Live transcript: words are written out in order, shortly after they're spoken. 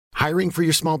Hiring for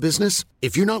your small business?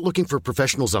 If you're not looking for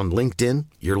professionals on LinkedIn,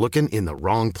 you're looking in the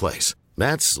wrong place.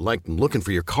 That's like looking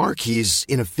for your car keys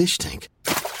in a fish tank.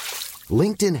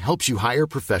 LinkedIn helps you hire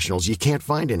professionals you can't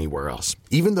find anywhere else,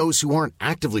 even those who aren't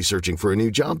actively searching for a new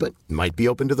job but might be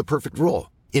open to the perfect role.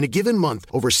 In a given month,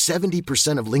 over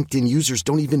 70% of LinkedIn users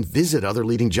don't even visit other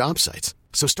leading job sites.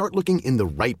 So start looking in the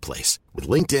right place. With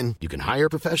LinkedIn, you can hire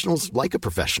professionals like a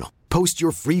professional. Post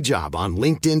your free job on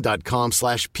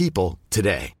linkedin.com/people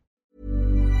today.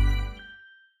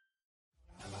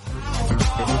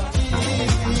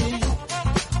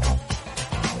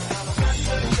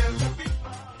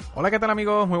 Hola, ¿qué tal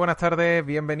amigos? Muy buenas tardes,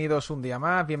 bienvenidos un día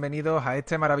más, bienvenidos a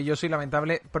este maravilloso y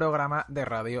lamentable programa de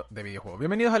radio de videojuegos.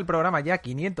 Bienvenidos al programa ya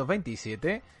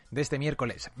 527 de este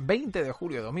miércoles 20 de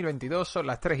julio de 2022, son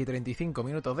las 3 y 35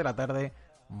 minutos de la tarde.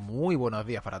 Muy buenos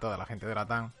días para toda la gente de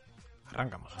Latam.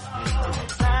 Arrancamos.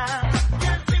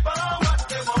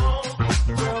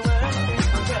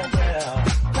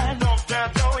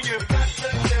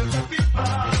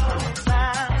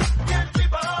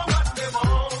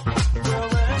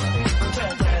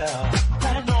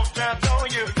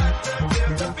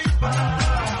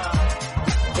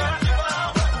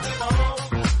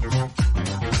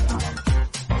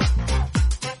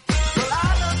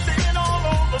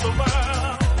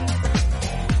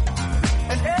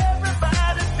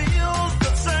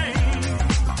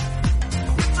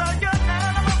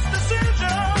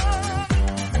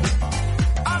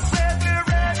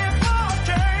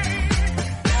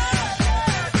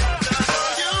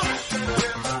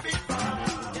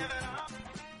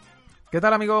 ¿Qué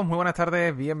tal amigos? Muy buenas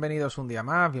tardes, bienvenidos un día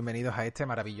más, bienvenidos a este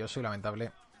maravilloso y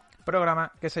lamentable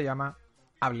programa que se llama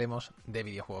Hablemos de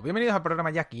Videojuegos. Bienvenidos al programa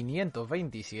ya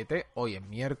 527, hoy es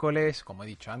miércoles, como he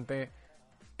dicho antes,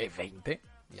 es 20,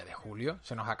 día de julio,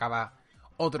 se nos acaba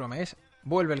otro mes,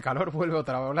 vuelve el calor, vuelve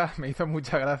otra ola, me hizo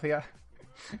mucha gracia.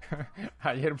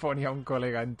 Ayer ponía un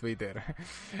colega en Twitter,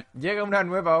 llega una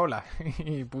nueva ola,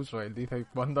 y puso él, dice,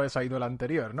 ¿cuándo ha ido la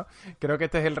anterior? ¿No? Creo que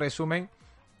este es el resumen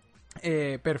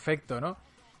perfecto, ¿no?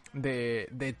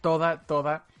 De toda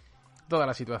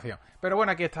la situación. Pero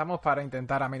bueno, aquí estamos para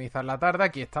intentar amenizar la tarde,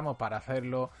 aquí estamos para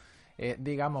hacerlo,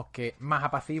 digamos que más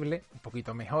apacible, un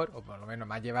poquito mejor, o por lo menos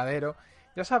más llevadero.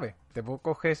 Ya sabes, te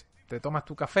coges, te tomas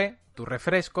tu café, tu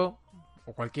refresco,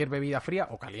 o cualquier bebida fría,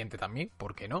 o caliente también,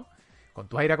 ¿por qué no? Con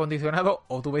tu aire acondicionado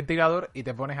o tu ventilador y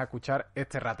te pones a escuchar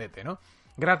este ratete, ¿no?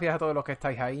 Gracias a todos los que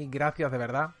estáis ahí, gracias de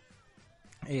verdad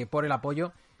por el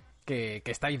apoyo que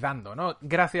estáis dando, ¿no?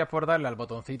 Gracias por darle al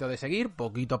botoncito de seguir,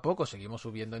 poquito a poco seguimos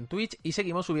subiendo en Twitch y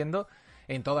seguimos subiendo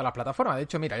en todas las plataformas. De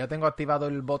hecho, mira, ya tengo activado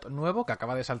el bot nuevo que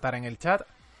acaba de saltar en el chat,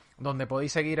 donde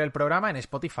podéis seguir el programa en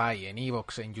Spotify, en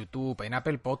iVoox, en YouTube, en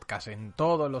Apple Podcast, en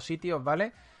todos los sitios,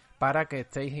 ¿vale? Para que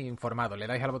estéis informados. Le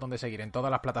dais al botón de seguir en todas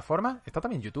las plataformas. Está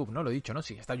también YouTube, ¿no? Lo he dicho, ¿no?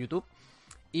 Sí, está YouTube.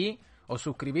 Y os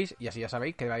suscribís y así ya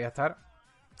sabéis que vais a estar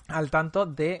al tanto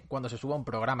de cuando se suba un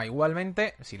programa.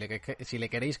 Igualmente, si le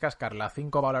queréis cascar las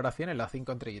 5 valoraciones, las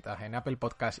 5 estrellitas en Apple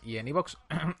Podcast y en iVoox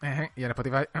y en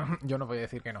Spotify, yo no voy a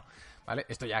decir que no, ¿vale?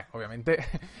 Esto ya, obviamente,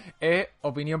 es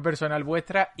opinión personal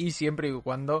vuestra y siempre y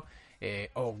cuando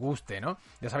os guste, ¿no?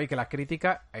 Ya sabéis que las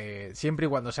críticas, siempre y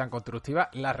cuando sean constructivas,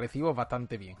 las recibo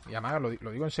bastante bien. Y además,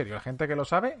 lo digo en serio, la gente que lo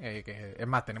sabe, que es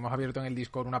más, tenemos abierto en el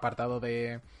Discord un apartado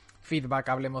de feedback,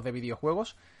 hablemos de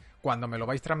videojuegos. Cuando me lo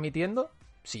vais transmitiendo,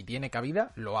 si tiene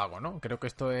cabida, lo hago, ¿no? Creo que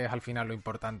esto es al final lo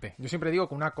importante. Yo siempre digo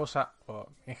que una cosa,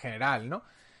 en general, ¿no?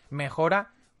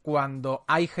 Mejora cuando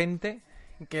hay gente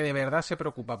que de verdad se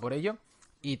preocupa por ello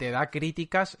y te da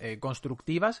críticas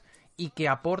constructivas y que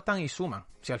aportan y suman.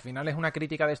 Si al final es una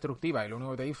crítica destructiva y lo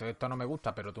único que te dice, esto no me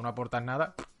gusta, pero tú no aportas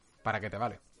nada, ¿para qué te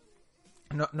vale?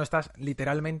 No estás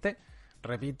literalmente,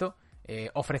 repito,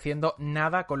 ofreciendo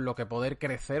nada con lo que poder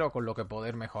crecer o con lo que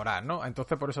poder mejorar, ¿no?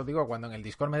 Entonces por eso digo, cuando en el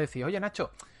Discord me decís, oye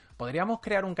Nacho, ¿podríamos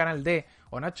crear un canal de...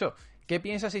 o Nacho, ¿qué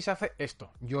piensas si se hace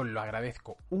esto? Yo lo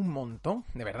agradezco un montón,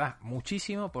 de verdad,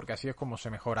 muchísimo, porque así es como se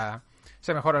mejora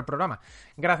el programa.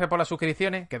 Gracias por las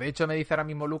suscripciones, que de hecho me dice ahora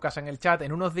mismo Lucas en el chat,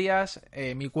 en unos días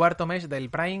mi cuarto mes del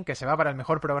Prime, que se va para el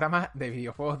mejor programa de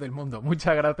videojuegos del mundo.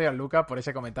 Muchas gracias Lucas por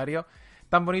ese comentario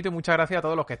tan bonito y muchas gracias a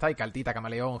todos los que estáis, Caltita,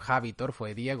 Camaleón, Javi,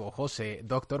 Torfue, Diego, José,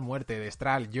 Doctor Muerte,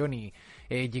 Destral, Johnny,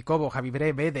 Jacobo, Javi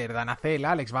Bre, Beder, Danacel,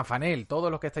 Alex, Banfanel, todos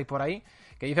los que estáis por ahí,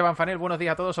 que dice Banfanel, buenos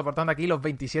días a todos, soportando aquí los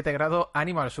 27 grados,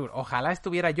 ánimo al sur. Ojalá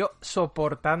estuviera yo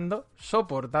soportando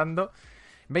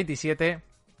 27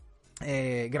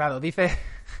 grados. Dice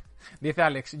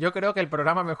Alex, yo creo que el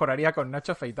programa mejoraría con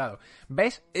Nacho afeitado.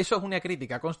 ¿Ves? Eso es una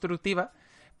crítica constructiva,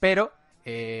 pero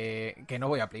que no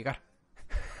voy a aplicar.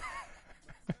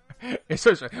 Eso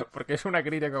es, porque es una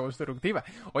crítica constructiva.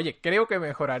 Oye, creo que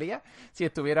mejoraría si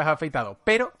estuvieras afeitado.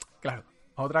 Pero, claro,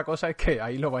 otra cosa es que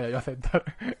ahí lo vaya yo a aceptar.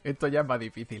 Esto ya es más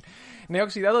difícil.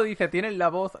 Neoxidado dice, tienes la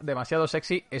voz demasiado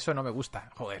sexy, eso no me gusta.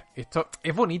 Joder, esto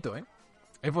es bonito, ¿eh?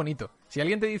 Es bonito. Si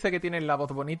alguien te dice que tienes la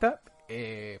voz bonita,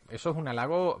 eso es un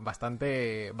halago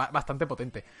bastante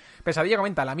potente. Pesadilla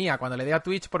comenta, la mía, cuando le dé a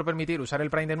Twitch por permitir usar el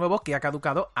Prime de nuevo, que ha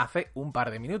caducado hace un par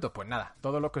de minutos. Pues nada,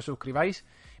 todos los que suscribáis,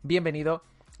 bienvenido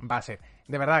va a ser.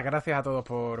 De verdad, gracias a todos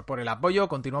por el apoyo.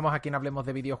 Continuamos aquí en Hablemos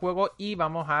de Videojuegos y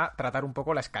vamos a tratar un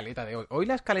poco la escaleta de hoy. Hoy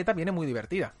la escaleta viene muy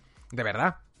divertida. De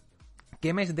verdad.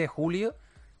 ¿Qué mes de julio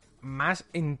más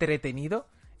entretenido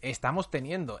estamos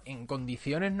teniendo? En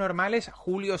condiciones normales,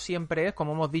 julio siempre es,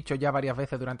 como hemos dicho ya varias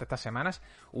veces durante estas semanas,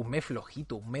 un mes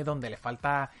flojito, un mes donde le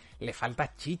falta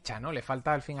chicha, ¿no? Le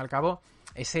falta, al fin y al cabo,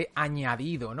 ese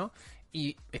añadido, ¿no?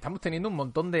 Y estamos teniendo un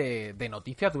montón de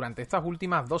noticias durante estas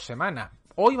últimas 2 semanas.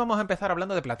 Hoy vamos a empezar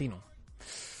hablando de Platinum.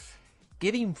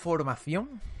 ¿Qué de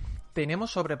información tenemos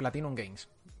sobre Platinum Games?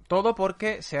 Todo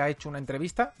porque se ha hecho una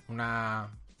entrevista, en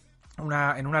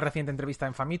una reciente entrevista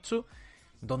en Famitsu,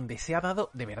 donde se ha dado,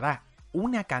 de verdad,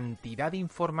 una cantidad de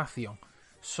información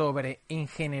sobre, en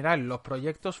general, los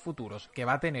proyectos futuros que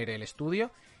va a tener el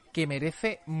estudio, que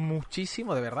merece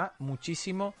muchísimo, de verdad,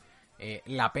 muchísimo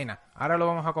la pena. Ahora lo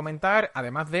vamos a comentar,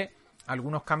 además de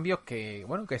algunos cambios que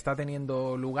está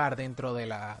teniendo lugar dentro de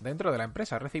la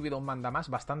empresa. Ha recibido un mandamás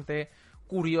bastante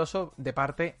curioso de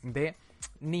parte de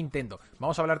Nintendo.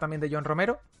 Vamos a hablar también de John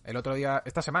Romero.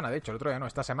 Esta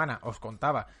semana os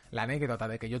contaba la anécdota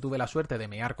de que yo tuve la suerte de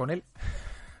mear con él.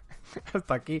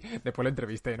 Hasta aquí, después lo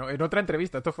entrevisté, ¿no? En otra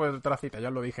entrevista, esto fue otra cita, ya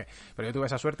os lo dije, pero yo tuve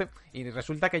esa suerte y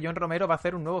resulta que John Romero va a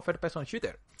hacer un nuevo First Person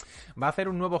Shooter. Va a hacer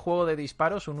un nuevo juego de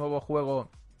disparos, un nuevo juego,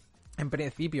 en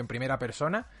principio, en primera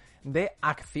persona, de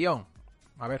acción.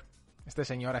 A ver, este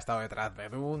señor ha estado detrás de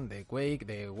Doom, de Quake,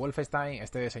 de Wolfenstein.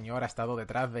 Este señor ha estado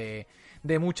detrás de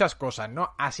muchas cosas,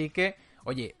 ¿no? Así que,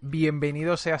 oye,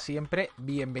 bienvenido sea siempre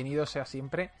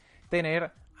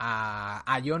tener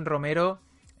a John Romero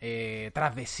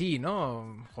tras de sí,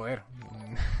 ¿no? Joder,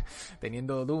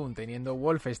 teniendo Doom, teniendo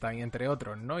Wolfenstein, entre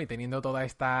otros, ¿no? Y teniendo toda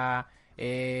esta,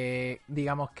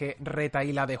 digamos que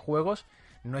retahíla de juegos,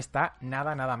 no está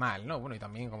nada mal, ¿no? Bueno, y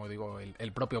también, como digo,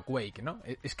 el propio Quake, ¿no?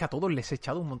 Es que a todos les he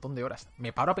echado un montón de horas.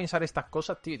 Me paro a pensar estas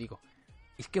cosas, tío, y digo,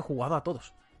 es que he jugado a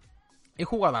todos. He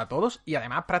jugado a todos y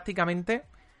además prácticamente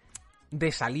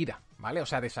de salida, ¿vale? O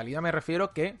sea, de salida me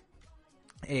refiero que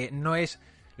no es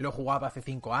lo he jugado hace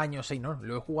 5 años, 6, no,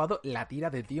 lo he jugado la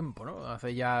tira de tiempo, ¿no?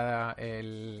 Hace ya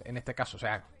en este caso, o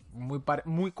sea,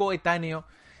 muy coetáneo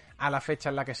a la fecha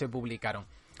en la que se publicaron.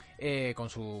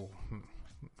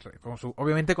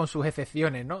 Obviamente con sus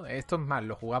excepciones, ¿no? Esto es más,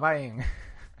 lo jugaba en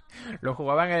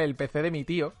el PC de mi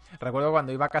tío. Recuerdo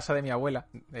cuando iba a casa de mi abuela,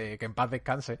 que en paz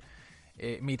descanse,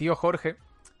 mi tío Jorge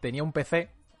tenía un PC,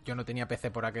 yo no tenía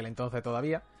PC por aquel entonces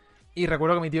todavía, y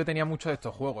recuerdo que mi tío tenía muchos de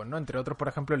estos juegos, ¿no? Entre otros, por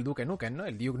ejemplo, el Duke Nukem, ¿no?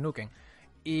 El Duke Nukem.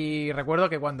 Y recuerdo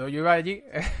que cuando yo iba allí,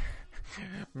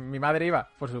 mi madre iba,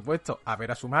 por supuesto, a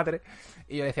ver a su madre,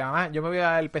 y yo le decía, mamá, yo me voy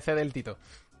al PC del Tito.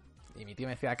 Y mi tío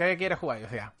me decía, ¿qué quieres jugar? Y yo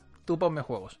decía, tú ponme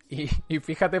juegos. Y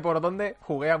fíjate por dónde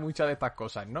jugué a muchas de estas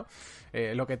cosas, ¿no?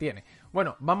 Lo que tiene.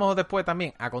 Bueno, vamos después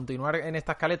también a continuar en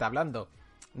esta escaleta hablando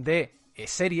de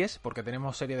series, porque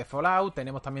tenemos serie de Fallout,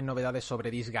 tenemos también novedades sobre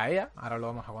Disgaea, ahora lo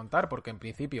vamos a contar, porque en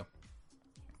principio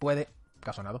puede... ¿Qué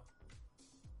ha sonado?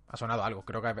 Ha sonado algo,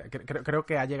 creo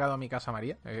que ha llegado a mi casa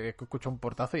María, escucho un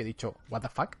portazo y he dicho, what the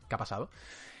fuck, ¿qué ha pasado?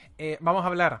 Vamos a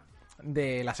hablar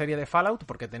de la serie de Fallout,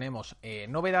 porque tenemos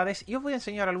novedades, y os voy a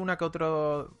enseñar algún que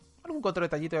otro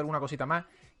detallito y alguna cosita más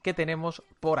que tenemos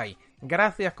por ahí.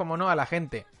 Gracias, como no, a la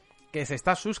gente que se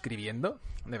está suscribiendo,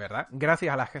 de verdad,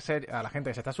 gracias a la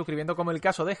gente que se está suscribiendo, como el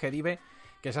caso de Gedive,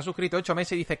 que se ha suscrito 8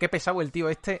 meses y dice, qué pesado el tío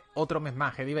este, otro mes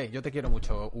más. Gedive, yo te quiero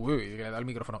mucho. Uy, le da el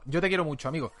micrófono. Yo te quiero mucho,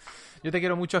 amigo. Yo te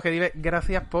quiero mucho, Gedive.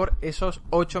 Gracias por esos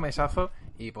 8 mesazos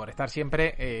y por estar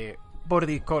siempre por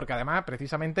Discord, que además,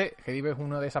 precisamente, Gedive es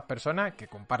una de esas personas que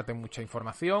comparte mucha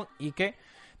información y que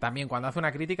también cuando hace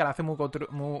una crítica la hace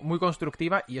muy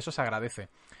constructiva y eso se agradece.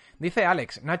 Dice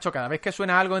Alex, Nacho, cada vez que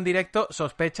suena algo en directo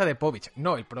sospecha de Povich.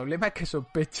 No, el problema es que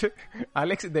sospeche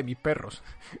Alex de mis perros,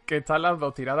 que están las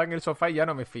dos tiradas en el sofá y ya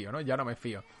no me fío, ¿no? Ya no me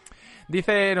fío.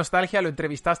 Dice Nostalgia, lo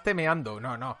entrevistaste meando.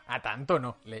 No, a tanto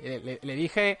no. Le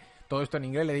dije, todo esto en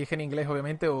inglés, le dije en inglés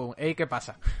obviamente, hey, ¿qué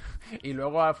pasa? Y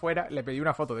luego afuera le pedí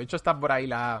una foto. De hecho está por ahí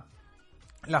la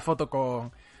foto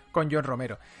con John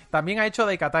Romero. También ha hecho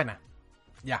Daikatana.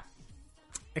 Ya.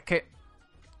 Es que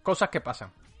cosas que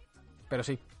pasan. Pero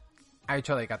sí, ha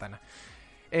hecho Daikatana.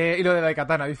 Y lo de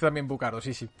Daikatana, dice también Bucaro.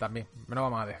 Sí, también. No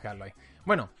vamos a dejarlo ahí.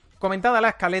 Bueno, Comentada la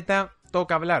escaleta,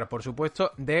 toca hablar, por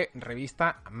supuesto, de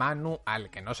revista manual,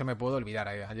 que no se me puede olvidar.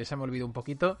 Ayer se me olvidó un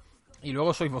poquito y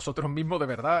luego sois vosotros mismos, de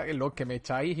verdad, los que me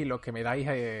echáis y los que me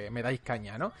dais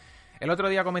caña, ¿no? El otro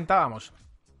día comentábamos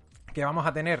que vamos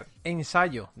a tener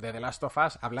ensayo de The Last of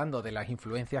Us hablando de las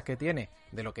influencias que tiene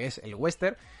de lo que es el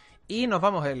western, y nos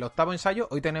vamos al octavo ensayo.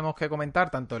 Hoy tenemos que comentar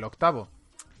tanto el octavo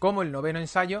como el noveno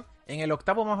ensayo. En el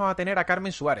octavo vamos a tener a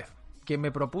Carmen Suárez, quien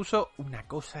me propuso una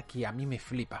cosa que a mí me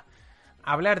flipa: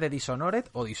 hablar de Dishonored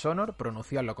o Dishonor,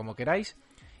 pronunciarlo como queráis,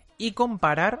 y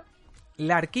comparar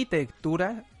la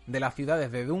arquitectura de las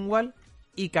ciudades de Dunwall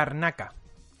y Karnaca.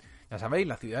 Ya sabéis,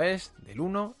 las ciudades del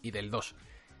 1 y del 2.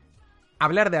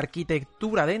 Hablar de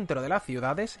arquitectura dentro de las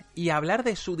ciudades y hablar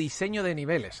de su diseño de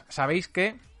niveles. Sabéis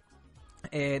que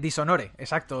Dishonored,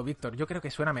 exacto, Víctor, yo creo que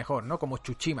suena mejor, ¿no? Como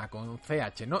Tsushima con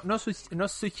CH, no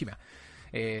Tsushima,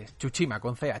 Tsushima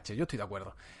con CH, yo estoy de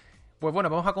acuerdo. Pues bueno,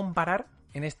 vamos a comparar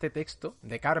en este texto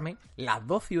de Carmen las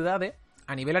dos ciudades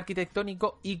a nivel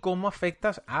arquitectónico y cómo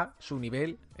afectas a su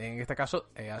nivel, en este caso,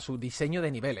 a su diseño de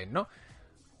niveles, ¿no?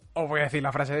 Os voy a decir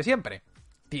la frase de siempre: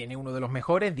 tiene uno de los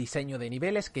mejores diseños de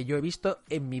niveles que yo he visto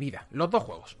en mi vida. Los dos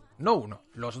juegos, no uno,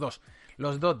 los dos.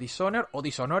 Los dos, Dishonored o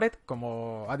Dishonored,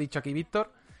 como ha dicho aquí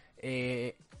Víctor,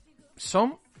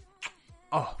 son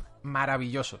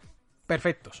maravillosos,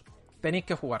 perfectos. Tenéis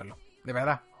que jugarlo, de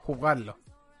verdad, jugadlo.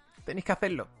 Tenéis que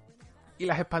hacerlo. Y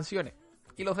las expansiones,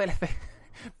 y los DLC.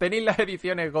 Tenéis las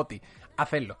ediciones GOTY,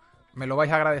 hacedlo. Me lo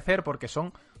vais a agradecer porque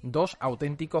son dos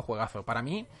auténticos juegazos. Para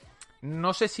mí,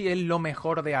 no sé si es lo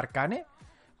mejor de Arcane,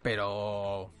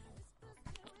 pero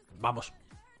vamos,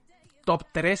 top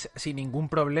 3 sin ningún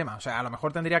problema. O sea, a lo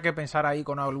mejor tendría que pensar ahí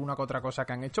con alguna que otra cosa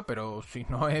que han hecho, pero si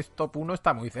no es top 1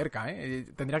 está muy cerca, ¿eh?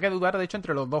 Tendría que dudar, de hecho,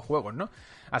 entre los dos juegos, ¿no?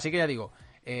 Así que ya digo,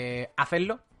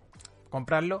 hacedlo,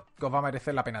 compradlo, que os va a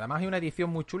merecer la pena. Además hay una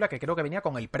edición muy chula que creo que venía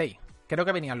con el Prey. Creo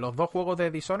que venían los dos juegos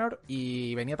de Dishonored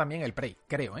y venía también el Prey,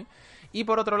 creo, ¿eh? Y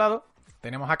por otro lado,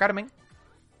 tenemos a Carmen.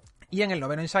 Y en el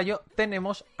noveno ensayo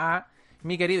tenemos a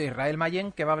mi querido Israel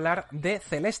Mayen, que va a hablar de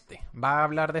Celeste. Va a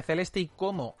hablar de Celeste y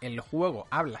cómo el juego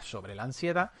habla sobre la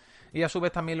ansiedad y a su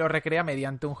vez también lo recrea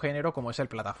mediante un género como es el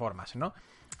plataformas, ¿no?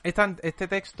 Este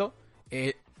texto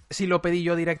sí lo pedí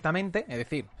yo directamente, es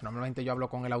decir, normalmente yo hablo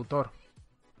con el autor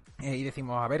y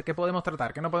decimos, a ver, ¿qué podemos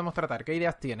tratar? ¿Qué no podemos tratar? ¿Qué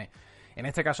ideas tiene? En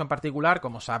este caso en particular,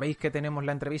 como sabéis que tenemos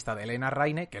la entrevista de Elena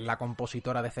Raine, que es la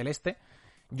compositora de Celeste,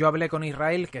 yo hablé con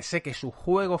Israel, que sé que su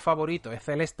juego favorito es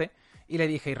Celeste, y le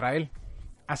dije, Israel,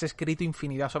 has escrito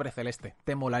infinidad sobre Celeste,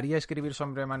 ¿te molaría escribir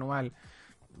sobre manual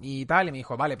y tal? Y me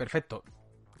dijo, vale, perfecto.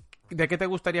 ¿De qué te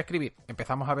gustaría escribir?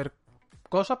 Empezamos a ver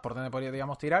cosas por donde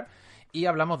podríamos tirar y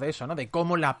hablamos de eso, ¿no? De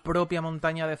cómo la propia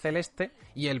montaña de Celeste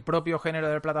y el propio género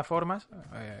de plataformas,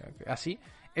 así,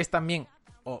 es también,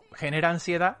 genera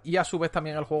ansiedad, y a su vez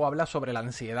también el juego habla sobre la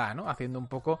ansiedad, ¿no? Haciendo un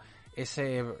poco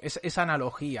esa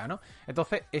analogía, ¿no?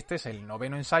 Entonces, este es el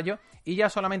noveno ensayo y ya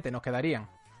solamente nos quedarían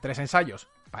 3 ensayos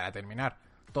para terminar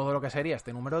todo lo que sería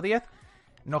este número 10.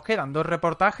 Nos quedan 2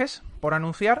 reportajes por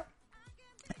anunciar.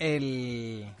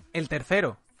 El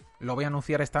tercero lo voy a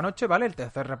anunciar esta noche, ¿vale? El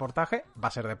tercer reportaje va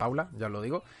a ser de Paula, ya os lo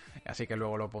digo, así que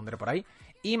luego lo pondré por ahí.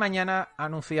 Y mañana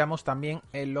anunciamos también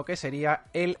lo que sería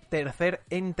el tercer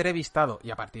entrevistado.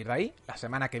 Y a partir de ahí, la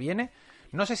semana que viene,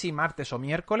 no sé si martes o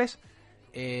miércoles,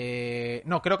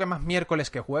 no, creo que más miércoles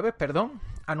que jueves, perdón,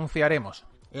 anunciaremos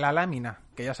la lámina,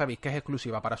 que ya sabéis que es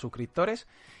exclusiva para suscriptores,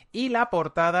 y la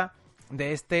portada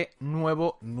de este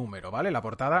nuevo número, ¿vale? La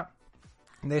portada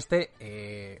de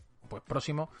este pues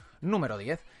próximo número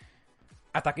 10.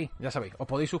 Hasta aquí, ya sabéis, os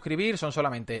podéis suscribir, son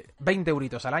solamente 20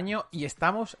 euritos al año y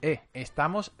estamos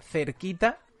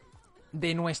cerquita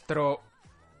de nuestro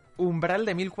umbral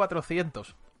de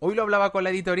 1400. Hoy lo hablaba con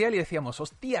la editorial y decíamos,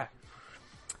 hostia,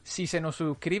 si se nos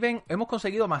suscriben, hemos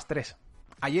conseguido más 3.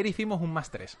 Ayer hicimos un más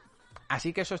 3.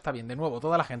 Así que eso está bien. De nuevo,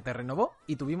 toda la gente renovó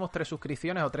y tuvimos 3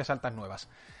 suscripciones o 3 altas nuevas.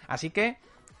 Así que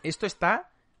esto está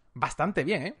bastante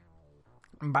bien, ¿eh?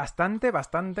 Bastante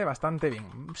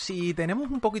bien. Si tenemos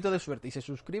un poquito de suerte y se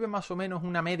suscribe más o menos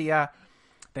una media,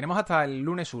 tenemos hasta el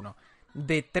lunes 1,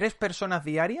 de 3 personas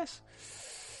diarias,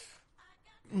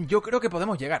 yo creo que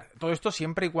podemos llegar. Todo esto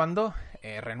siempre y cuando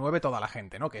renueve toda la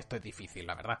gente, ¿no? Que esto es difícil,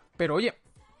 la verdad. Pero oye,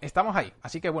 estamos ahí.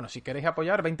 Así que bueno, si queréis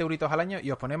apoyar, 20 euritos al año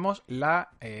y os ponemos las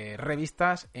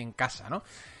revistas en casa, ¿no?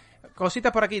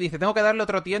 Cositas por aquí, dice, tengo que darle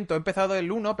otro tiento. He empezado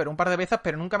el 1, pero un par de veces,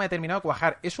 pero nunca me he terminado de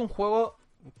cuajar. Es un juego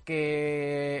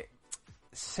que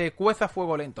se cueza a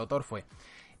fuego lento, Torfue.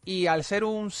 Y al ser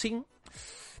un sim,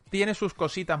 tiene sus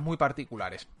cositas muy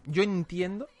particulares. Yo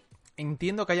entiendo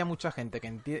que haya mucha gente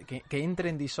que entre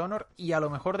en Dishonored y a lo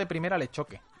mejor de primera le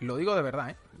choque. Lo digo de verdad,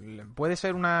 ¿eh? Puede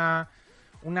ser una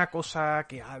una cosa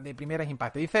que de primera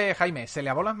impacto. Dice Jaime, ¿se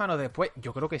lavó las manos después?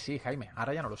 Yo creo que sí, Jaime.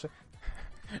 Ahora ya no lo sé.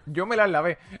 Yo me las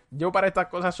lavé. Yo para estas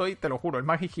cosas soy, te lo juro, el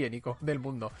más higiénico del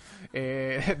mundo.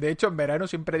 De hecho, en verano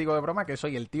siempre digo de broma que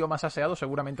soy el tío más aseado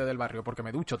seguramente del barrio, porque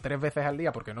me ducho 3 veces al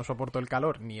día porque no soporto el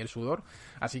calor ni el sudor.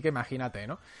 Así que imagínate,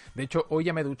 ¿no? De hecho, hoy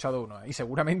ya me he duchado uno y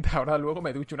seguramente ahora luego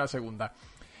me ducho una segunda.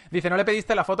 Dice, ¿no le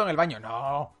pediste la foto en el baño?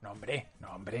 No, hombre,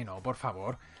 no, por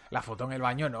favor. La foto en el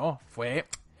baño no. Fue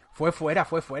fuera.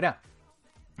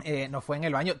 No fue en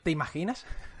el baño. ¿Te imaginas?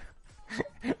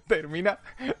 Termina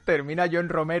John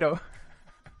Romero.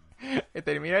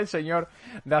 Termina el señor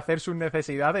de hacer sus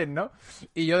necesidades, ¿no?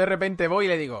 Y yo de repente voy y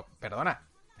le digo, perdona,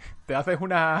 ¿te haces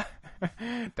una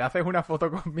foto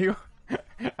conmigo?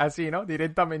 Así, ¿no?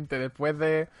 Directamente, después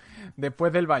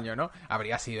del baño, ¿no?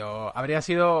 Habría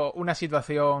sido una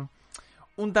situación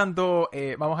un tanto,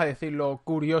 vamos a decirlo,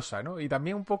 curiosa, ¿no? Y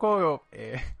también un poco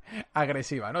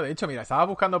agresiva, ¿no? De hecho, mira, estaba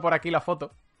buscando por aquí la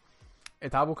foto.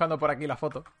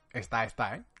 Está,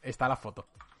 ¿eh? Está la foto.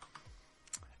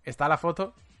 Está la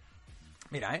foto.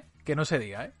 Mira, que no se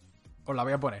diga, os la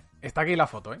voy a poner. Está aquí la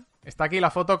foto, Está aquí la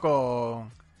foto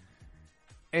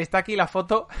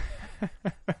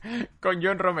con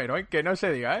John Romero, que no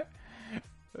se diga,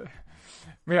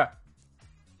 Mira,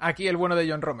 aquí el bueno de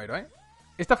John Romero,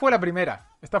 Esta fue la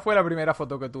primera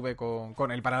foto que tuve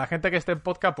con él. Para la gente que esté en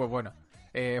podcast, pues bueno,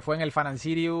 fue en el Fan and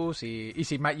Sirius y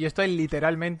sin más. Y esto es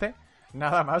literalmente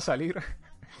nada más salir,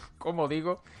 como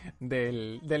digo,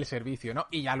 del servicio, ¿no?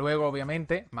 Y ya luego,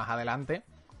 obviamente, más adelante,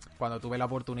 cuando tuve la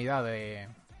oportunidad de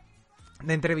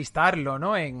entrevistarlo,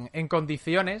 ¿no? En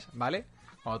condiciones, ¿vale?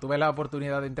 Cuando tuve la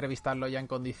oportunidad de entrevistarlo ya en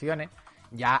condiciones,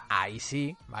 ya ahí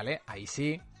sí, ¿vale? Ahí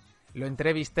sí, lo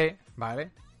entrevisté,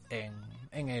 ¿vale?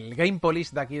 En el Game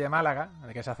Police de aquí de Málaga,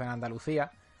 que se hace en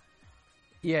Andalucía.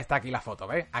 Y está aquí la foto,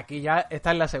 ¿ves? Aquí ya,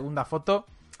 esta es la segunda foto.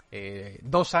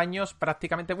 2 años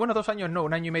prácticamente, bueno, 2 años no,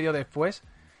 1 año y medio después,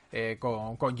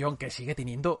 con John, que sigue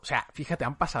teniendo, o sea, fíjate,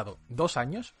 han pasado 2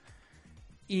 años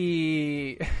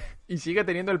y sigue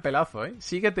teniendo el pelazo,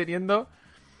 sigue teniendo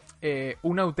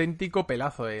un auténtico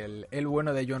pelazo el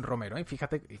bueno de John Romero,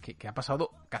 fíjate que ha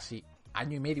pasado casi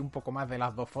año y medio, un poco más de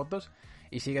las 2 fotos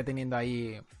y sigue teniendo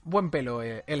ahí buen pelo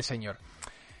el señor.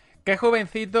 Qué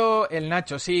jovencito el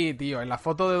Nacho, sí, tío, en la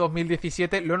foto de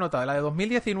 2017 lo he notado, la de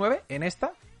 2019, en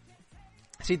esta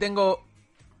sí tengo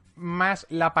más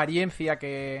la apariencia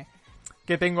que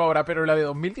tengo ahora, pero la de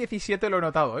 2017 lo he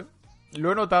notado,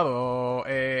 Lo he notado,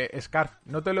 Scarf,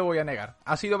 no te lo voy a negar.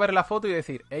 Ha sido ver la foto y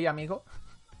decir, hey amigo,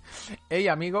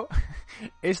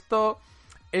 esto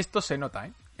se nota,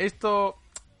 Esto,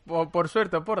 por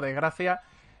suerte o por desgracia,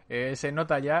 se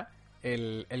nota ya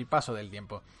el paso del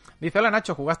tiempo. Dice, hola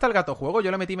Nacho, ¿jugaste al gato juego?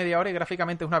 Yo le metí media hora y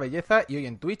gráficamente es una belleza y hoy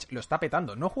en Twitch lo está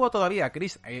petando. No he jugado todavía,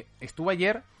 Chris. Estuve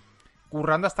ayer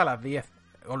currando hasta las 10,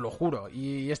 os lo juro.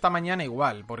 Y esta mañana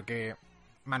igual, porque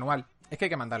manual. Es que hay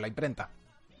que mandar la imprenta.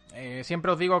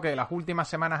 Siempre os digo que las últimas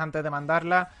semanas antes de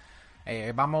mandarla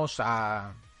vamos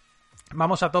a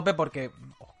tope porque,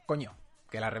 coño,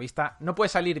 que la revista no puede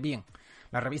salir bien.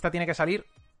 La revista tiene que salir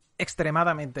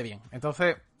extremadamente bien.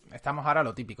 Entonces, estamos ahora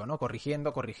lo típico, ¿no?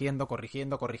 Corrigiendo.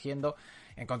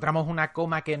 Encontramos una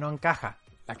coma que no encaja,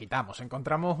 la quitamos.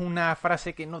 Encontramos una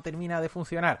frase que no termina de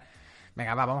funcionar.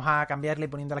 Venga, vamos a cambiarle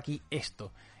poniéndole aquí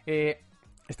esto.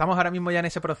 Estamos ahora mismo ya en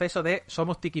ese proceso de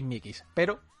somos tiquismiquis,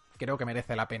 pero creo que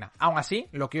merece la pena. Aún así,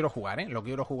 lo quiero jugar, Lo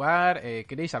quiero jugar,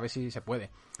 Chris, a ver si se puede.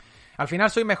 Al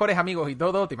final sois mejores amigos y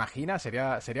todo, ¿te imaginas?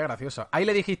 Sería gracioso. Ahí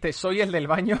le dijiste, soy el del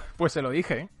baño, pues se lo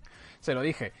dije, Se lo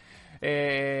dije.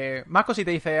 Más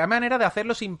cositas, dice, hay manera de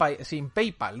hacerlo sin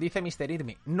PayPal, dice Mr.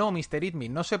 Idme. No, Mr. Idme,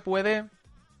 no se puede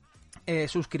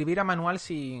suscribir a manual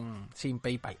sin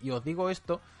PayPal. Y os digo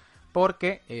esto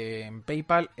porque en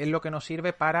PayPal es lo que nos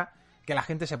sirve para que la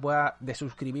gente se pueda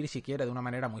desuscribir si quiere de una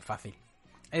manera muy fácil.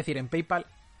 Es decir, en PayPal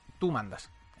tú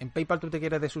mandas. En PayPal tú te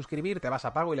quieres desuscribir, te vas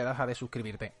a pago y le das a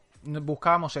desuscribirte.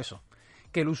 Buscábamos eso,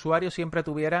 que el usuario siempre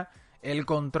tuviera el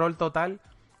control total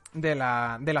de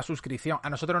la suscripción. A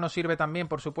nosotros nos sirve también,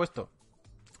 por supuesto,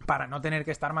 para no tener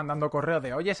que estar mandando correos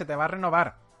de oye, se te va a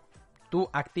renovar. Tú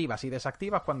activas y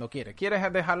desactivas cuando quieres.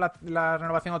 ¿Quieres dejar la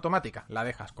renovación automática? La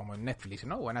dejas, como en Netflix,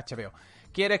 ¿no? O en HBO.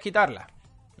 ¿Quieres quitarla?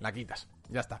 La quitas.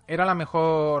 Ya está. Era la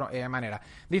mejor manera.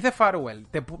 Dice Farwell,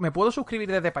 ¿me puedo suscribir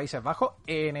desde Países Bajos?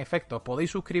 En efecto,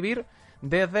 podéis suscribir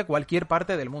desde cualquier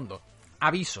parte del mundo.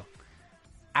 Aviso.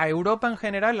 A Europa en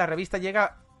general la revista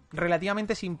llega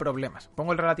relativamente sin problemas.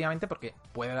 Pongo el relativamente porque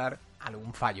puede dar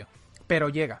algún fallo. Pero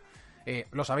llega.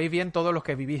 Lo sabéis bien todos los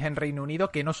que vivís en Reino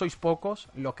Unido, que no sois pocos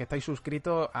los que estáis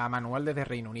suscritos a Manual desde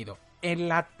Reino Unido. En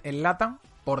LATAM,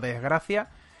 por desgracia,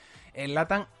 en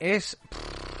LATAM es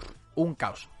un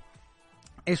caos.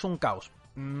 Es un caos.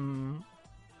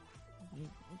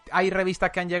 Hay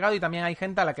revistas que han llegado y también hay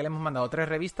gente a la que le hemos mandado 3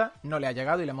 revistas, no le ha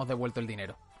llegado y le hemos devuelto el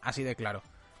dinero. Así de claro.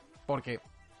 Porque,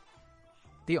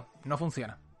 tío, no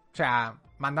funciona. O sea,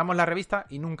 mandamos la revista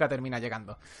y nunca termina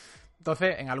llegando.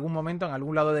 Entonces, en algún momento, en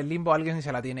algún lado del limbo, alguien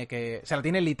se la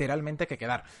tiene literalmente que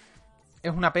quedar.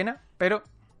 Es una pena, pero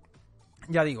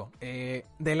ya digo,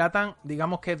 delatan,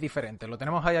 digamos que es diferente. Lo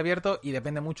tenemos ahí abierto y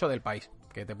depende mucho del país,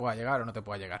 que te pueda llegar o no te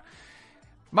pueda llegar.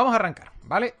 Vamos a arrancar,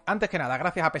 ¿vale? Antes que nada,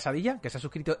 gracias a Pesadilla, que se ha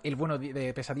suscrito el bueno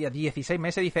de Pesadilla 16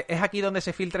 meses. Dice, ¿es aquí donde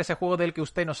se filtra ese juego del que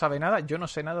usted no sabe nada? Yo no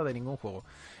sé nada de ningún juego.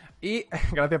 Y,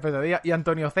 gracias Pesadilla. Y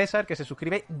Antonio César, que se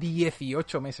suscribe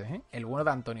 18 meses, ¿eh? El bueno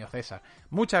de Antonio César.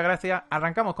 Muchas gracias.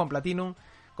 Arrancamos con Platinum.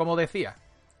 Como decía,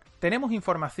 tenemos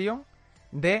información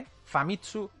de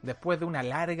Famitsu después de una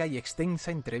larga y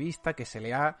extensa entrevista que se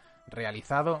le ha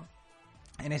realizado,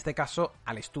 en este caso,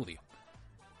 al estudio.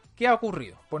 ¿Qué ha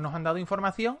ocurrido? Pues nos han dado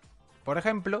información, por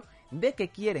ejemplo, de que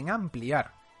quieren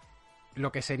ampliar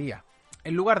lo que sería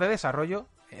el lugar de desarrollo,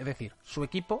 es decir, su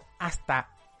equipo, hasta,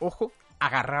 ojo,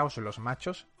 agarraos los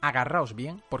machos, agarraos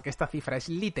bien, porque esta cifra es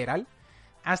literal,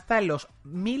 hasta los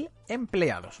 1000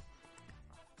 empleados.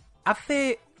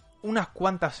 Hace unas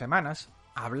cuantas semanas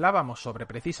hablábamos sobre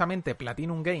precisamente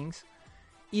Platinum Games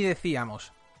y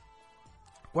decíamos,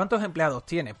 ¿cuántos empleados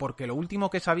tiene? Porque lo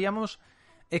último que sabíamos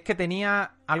es que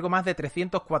tenía algo más de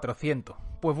 300-400.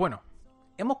 Pues bueno,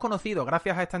 hemos conocido,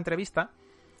 gracias a esta entrevista,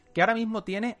 que ahora mismo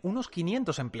tiene unos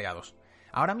 500 empleados.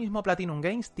 Ahora mismo Platinum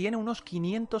Games tiene unos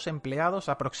 500 empleados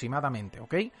aproximadamente,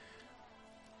 ¿ok?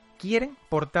 Quieren,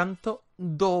 por tanto,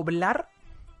 doblar...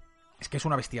 Es que es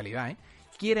una bestialidad, ¿eh?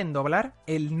 Quieren doblar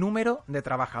el número de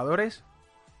trabajadores,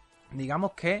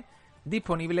 digamos que,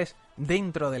 disponibles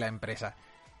dentro de la empresa.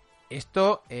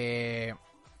 Esto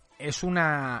es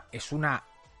una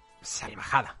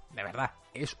salvajada, de verdad.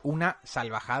 Es una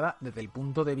salvajada desde el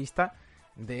punto de vista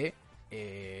de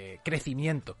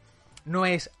crecimiento. No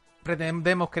es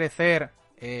pretendemos crecer,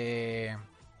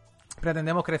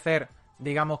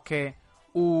 digamos que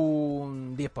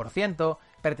un 10%,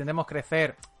 pretendemos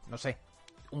crecer, no sé,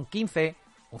 un 15,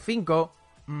 un 5.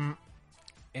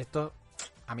 Esto,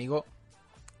 amigo,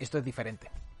 esto es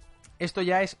diferente. Esto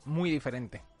ya es muy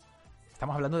diferente.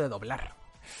 Estamos hablando de doblar.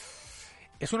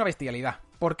 Es una bestialidad.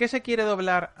 ¿Por qué se quiere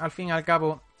doblar, al fin y al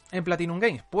cabo, en Platinum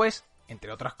Games? Pues,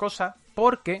 entre otras cosas,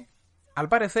 porque, al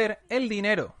parecer, el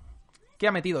dinero que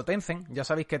ha metido Tencent, ya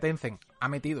sabéis que Tencent ha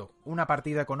metido una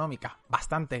partida económica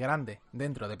bastante grande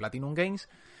dentro de Platinum Games,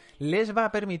 les va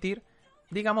a permitir,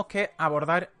 digamos que,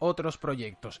 abordar otros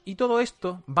proyectos. Y todo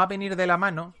esto va a venir de la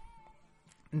mano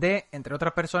de, entre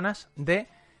otras personas, de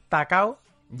Takao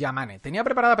Yamane. Tenía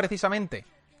preparada precisamente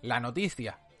la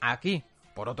noticia aquí.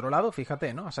 Por otro lado,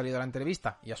 fíjate, ¿no? Ha salido la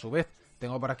entrevista y a su vez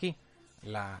tengo por aquí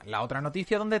la otra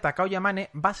noticia donde Takao Yamane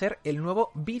va a ser el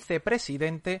nuevo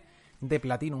vicepresidente de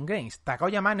Platinum Games. Takao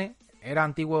Yamane era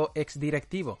antiguo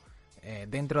exdirectivo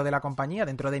dentro de la compañía,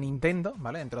 dentro de Nintendo,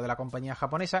 ¿vale? Dentro de la compañía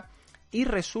japonesa, y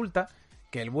resulta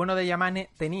que el bueno de Yamane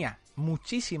tenía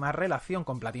muchísima relación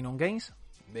con Platinum Games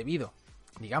debido,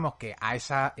 digamos que a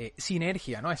esa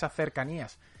sinergia, ¿no? A esas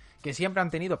cercanías que siempre han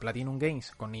tenido Platinum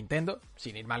Games con Nintendo.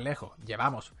 Sin ir más lejos,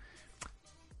 llevamos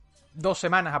 2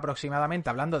 semanas aproximadamente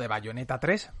hablando de Bayonetta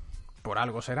 3, por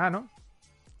algo será, ¿no?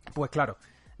 Pues claro,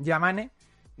 Yamane,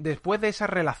 después de esa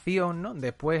relación, ¿no?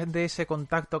 Después de ese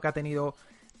contacto que ha tenido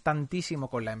tantísimo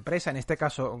con la empresa, en este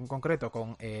caso en concreto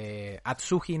con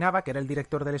Atsushi Naba, que era el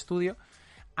director del estudio,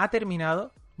 ha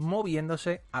terminado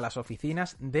moviéndose a las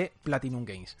oficinas de Platinum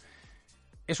Games.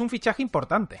 Es un fichaje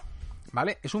importante,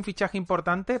 ¿vale? Es un fichaje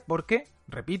importante porque,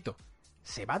 repito,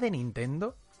 se va de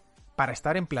Nintendo para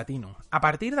estar en Platinum. A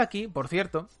partir de aquí, por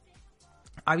cierto,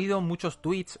 ha habido muchos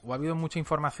tweets o ha habido mucha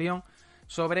información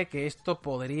sobre que esto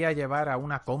podría llevar a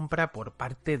una compra por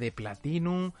parte de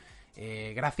Platinum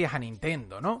gracias a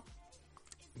Nintendo, ¿no?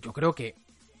 Yo creo que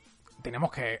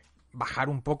tenemos que bajar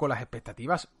un poco las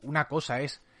expectativas. Una cosa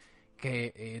es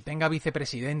que tenga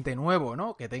vicepresidente nuevo,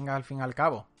 ¿no? Que tenga al fin y al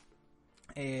cabo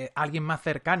alguien más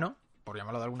cercano, por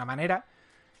llamarlo de alguna manera,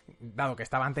 dado que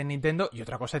estaba antes en Nintendo, y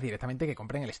otra cosa es directamente que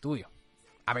compren el estudio.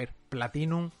 A ver,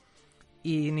 Platinum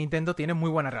y Nintendo tienen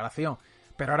muy buena relación,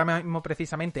 pero ahora mismo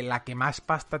precisamente la que más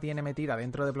pasta tiene metida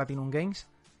dentro de Platinum Games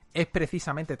es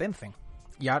precisamente Tencent.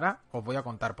 Y ahora os voy a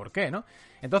contar por qué, ¿no?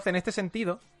 Entonces, en este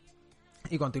sentido,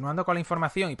 y continuando con la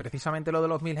información y precisamente lo de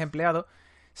los 1000 empleados,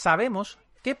 sabemos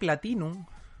que Platinum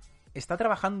está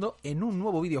trabajando en un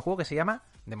nuevo videojuego que se llama,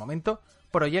 de momento,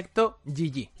 Proyecto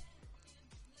GG.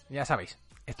 Ya sabéis,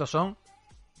 estos son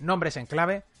nombres en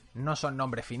clave, no son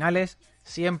nombres finales.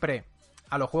 Siempre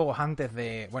a los juegos antes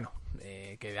de... Bueno,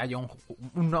 que haya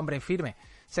un nombre en firme,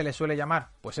 se le suele llamar,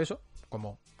 pues eso,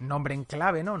 como nombre en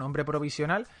clave, ¿no? Nombre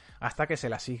provisional, hasta que se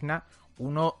le asigna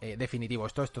uno definitivo.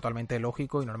 Esto es totalmente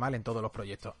lógico y normal en todos los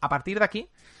proyectos. A partir de aquí,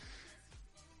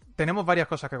 tenemos varias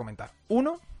cosas que comentar.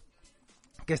 Uno,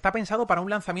 que está pensado para un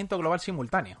lanzamiento global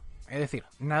simultáneo. Es decir,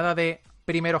 nada de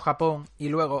primero Japón y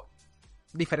luego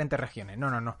diferentes regiones.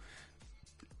 No.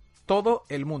 Todo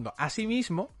el mundo.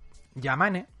 Asimismo,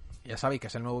 Yamane, ya sabéis que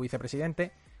es el nuevo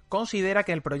vicepresidente, considera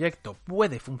que el proyecto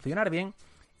puede funcionar bien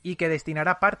y que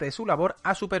destinará parte de su labor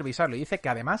a supervisarlo. Y dice que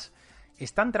además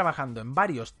están trabajando en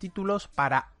varios títulos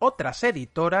para otras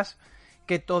editoras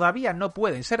que todavía no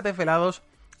pueden ser desvelados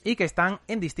y que están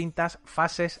en distintas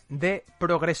fases de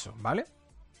progreso, ¿vale?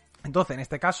 Entonces, en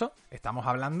este caso, estamos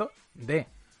hablando de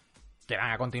que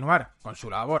van a continuar con su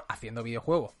labor haciendo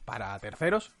videojuegos para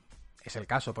terceros. Es el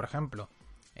caso, por ejemplo,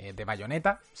 de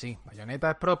Bayonetta. Sí,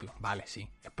 Bayonetta es propio. Vale, sí,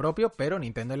 es propio, pero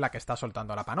Nintendo es la que está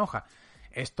soltando la panoja.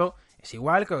 Esto es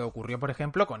igual que ocurrió, por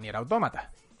ejemplo, con Nier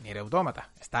Automata. Nier Automata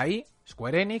está ahí,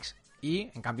 Square Enix,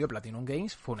 y en cambio Platinum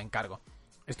Games fue un encargo.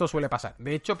 Esto suele pasar.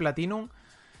 De hecho, Platinum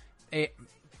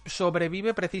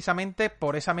sobrevive precisamente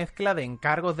por esa mezcla de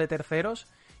encargos de terceros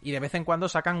y de vez en cuando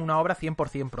sacan una obra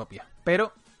 100% propia.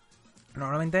 Pero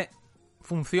normalmente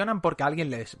funcionan porque alguien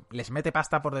les mete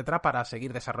pasta por detrás para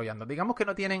seguir desarrollando. Digamos que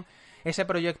no tienen ese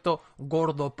proyecto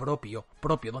gordo propio,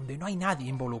 donde no hay nadie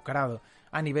involucrado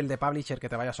a nivel de publisher que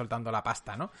te vaya soltando la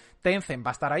pasta, ¿no? Tencent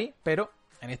va a estar ahí, pero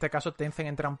en este caso Tencent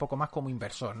entra un poco más como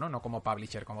inversor, ¿no? No como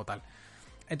publisher como tal.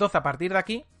 Entonces, a partir de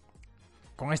aquí,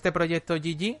 con este proyecto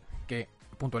GG, que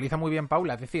puntualiza muy bien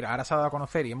Paula, es decir, ahora se ha dado a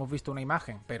conocer y hemos visto una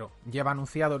imagen, pero lleva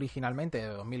anunciado originalmente de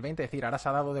 2020, es decir, ahora se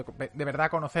ha dado de verdad a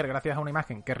conocer gracias a una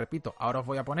imagen que, repito, ahora os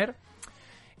voy a poner.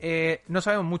 No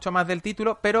sabemos mucho más del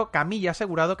título, pero Kamiya ha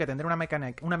asegurado que tendrá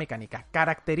una mecánica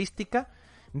característica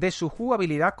de su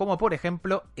jugabilidad, como por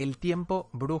ejemplo el tiempo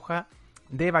bruja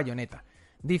de Bayonetta.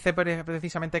 Dice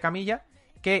precisamente Kamiya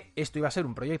que esto iba a ser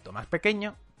un proyecto más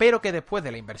pequeño, pero que después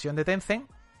de la inversión de Tencent,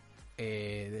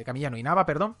 de Kamiya no Inaba,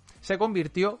 perdón, se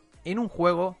convirtió en un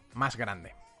juego más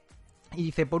grande. Y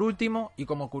dice, por último, y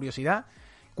como curiosidad,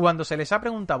 cuando se les ha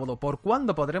preguntado por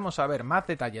cuándo podremos saber más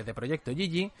detalles de Proyecto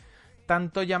GG,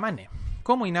 tanto Yamane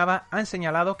como Inaba han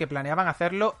señalado que planeaban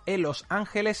hacerlo en Los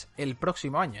Ángeles el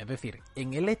próximo año, es decir,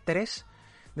 en el E3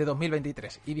 de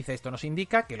 2023. Y dice, esto nos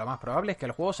indica que lo más probable es que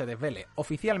el juego se desvele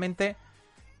oficialmente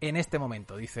en este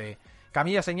momento. Dice,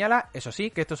 Kamiya señala, eso sí,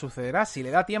 que esto sucederá si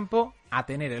le da tiempo a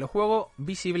tener el juego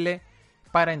visible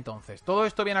para entonces. Todo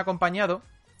esto viene acompañado,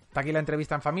 está aquí la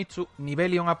entrevista en Famitsu,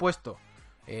 Nibelion ha puesto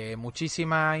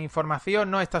muchísima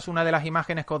información, ¿no? Esta es una de las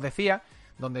imágenes que os decía,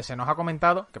 donde se nos ha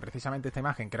comentado, que precisamente esta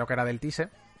imagen creo que era del teaser,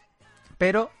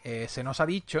 pero se nos ha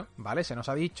dicho, ¿vale? Se nos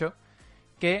ha dicho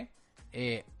que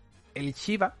el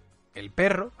Shiba, el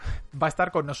perro, va a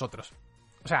estar con nosotros.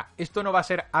 O sea, esto no va a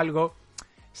ser algo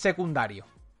secundario,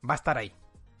 va a estar ahí,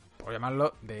 por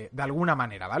llamarlo de alguna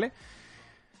manera, ¿vale?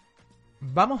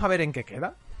 Vamos a ver en qué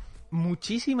queda.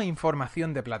 Muchísima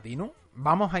información de Platinum.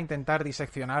 Vamos a intentar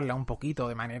diseccionarla un poquito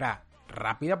de manera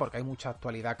rápida porque hay mucha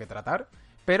actualidad que tratar.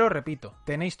 Pero repito,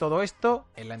 tenéis todo esto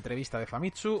en la entrevista de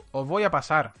Famitsu. Os voy a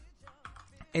pasar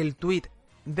el tweet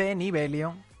de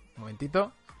Nibelion. Un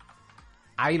momentito.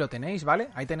 Ahí lo tenéis, ¿vale?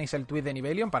 Ahí tenéis el tweet de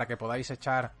Nibelion para que podáis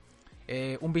echar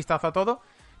un vistazo a todo.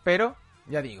 Pero,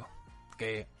 ya digo,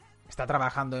 que está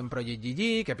trabajando en Project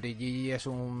GG, que Project GG es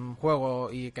un juego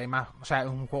y que hay más, o sea, es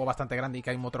un juego bastante grande y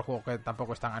que hay otros juegos que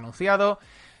tampoco están anunciados.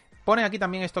 Pone aquí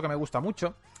también esto que me gusta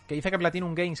mucho, que dice que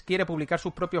Platinum Games quiere publicar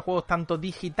sus propios juegos tanto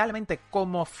digitalmente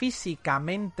como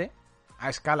físicamente a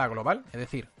escala global, es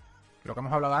decir, lo que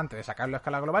hemos hablado antes de sacarlo a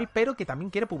escala global, pero que también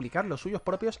quiere publicar los suyos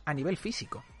propios a nivel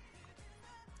físico.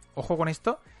 Ojo con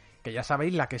esto, que ya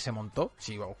sabéis la que se montó,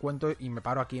 si os cuento y me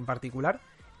paro aquí en particular,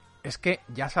 es que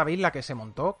ya sabéis la que se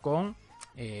montó con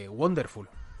Wonderful.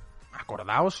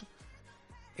 Acordaos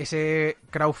ese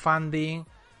crowdfunding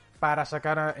para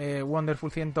sacar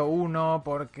Wonderful 101,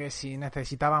 porque si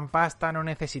necesitaban pasta, no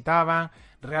necesitaban,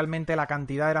 realmente la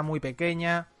cantidad era muy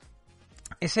pequeña.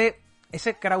 Ese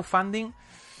crowdfunding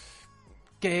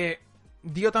que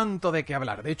dio tanto de qué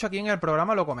hablar. De hecho, aquí en el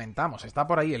programa lo comentamos, está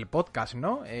por ahí el podcast,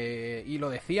 ¿no? Y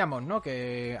lo decíamos, ¿no?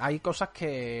 Que hay cosas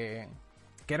que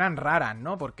eran raras,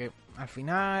 ¿no? Porque al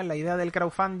final la idea del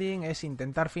crowdfunding es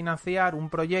intentar financiar un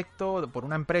proyecto por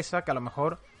una empresa que a lo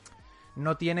mejor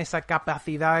no tiene esa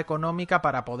capacidad económica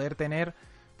para poder tener,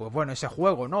 pues bueno, ese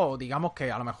juego, ¿no? O digamos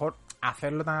que a lo mejor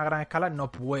hacerlo tan a gran escala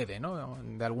no puede, ¿no?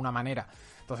 De alguna manera.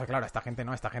 Entonces, claro, a esta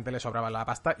gente le sobraba la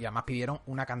pasta y además pidieron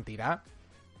una cantidad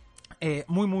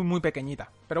muy, muy, muy pequeñita.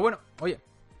 Pero bueno, oye,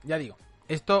 ya digo,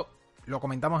 esto lo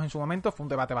comentamos en su momento, fue un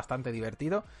debate bastante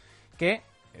divertido, que,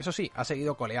 eso sí, ha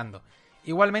seguido coleando.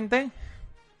 Igualmente,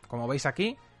 como veis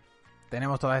aquí,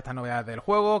 tenemos todas estas novedades del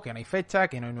juego, que no hay fecha,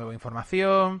 que no hay nueva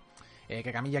información,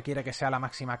 que Camilla quiere que sea la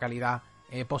máxima calidad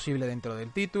posible dentro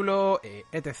del título,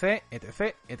 etc,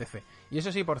 etc, etc. Y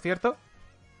eso sí, por cierto,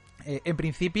 en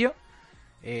principio,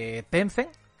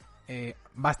 Tencent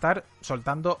va a estar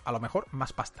soltando a lo mejor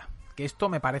más pasta. Que esto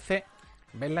me parece,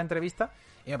 ver la entrevista,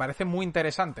 y me parece muy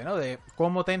interesante, ¿no? De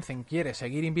cómo Tencent quiere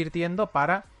seguir invirtiendo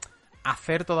para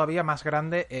hacer todavía más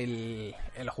grande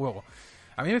el juego.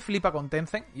 A mí me flipa con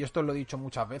Tencent, y esto lo he dicho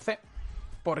muchas veces,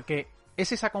 porque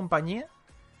es esa compañía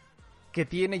que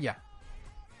tiene ya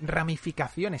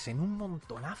ramificaciones en un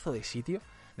montonazo de sitios.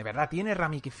 De verdad, tiene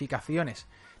ramificaciones,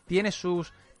 tiene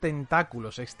sus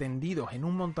tentáculos extendidos en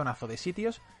un montonazo de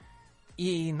sitios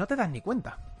y no te das ni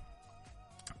cuenta.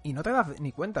 Y no te das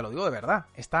ni cuenta, lo digo de verdad.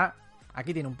 Está,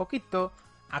 aquí tiene un poquito,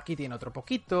 aquí tiene otro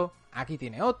poquito, aquí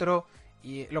tiene otro.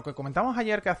 Y lo que comentamos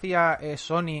ayer que hacía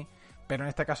Sony, pero en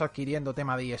este caso adquiriendo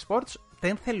tema de eSports,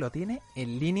 Tencent lo tiene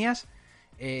en líneas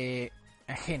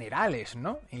generales,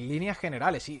 ¿no? En líneas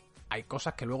generales, y hay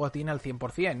cosas que luego tiene al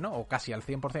 100%, ¿no? O casi al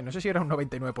 100%. No sé si era un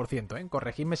 99%, ¿eh?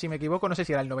 Corregidme si me equivoco, no sé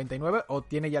si era el 99% o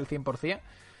tiene ya el 100%.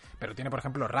 Pero tiene, por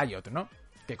ejemplo, Riot, ¿no?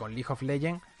 Que con League of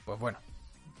Legends, pues bueno,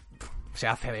 se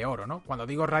hace de oro, ¿no? Cuando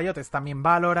digo Riot es también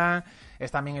Valorant,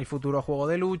 es también el futuro juego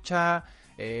de lucha,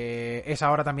 es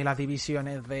ahora también las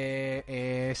divisiones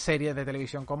de series de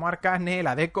televisión como Arcane,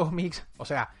 la de cómics, o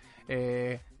sea,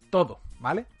 todo,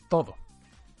 ¿vale? Todo.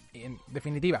 Y en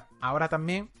definitiva, ahora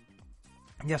también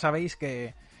ya sabéis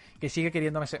que sigue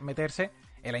queriendo meterse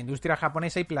en la industria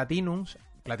japonesa, y Platinum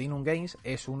Games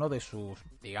es uno de sus,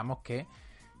 digamos que,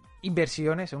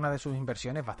 inversiones, una de sus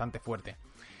inversiones bastante fuerte.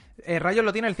 Riot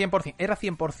lo tiene el 100%, era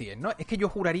 100%, ¿no? Es que yo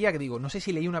juraría que digo, no sé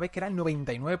si leí una vez que era el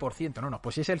 99%, no,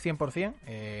 pues si es el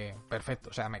 100%, perfecto,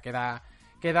 o sea, me queda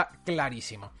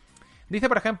clarísimo. Dice,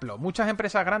 por ejemplo, muchas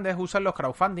empresas grandes usan los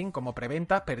crowdfunding como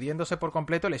preventas, perdiéndose por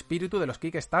completo el espíritu de los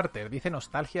Kickstarter, dice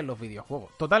nostalgia en los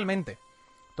videojuegos. Totalmente,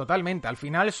 al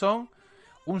final son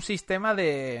un sistema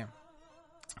de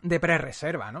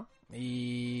pre-reserva, ¿no?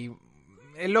 Y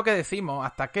es lo que decimos,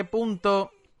 hasta qué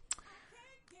punto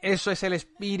eso es el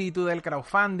espíritu del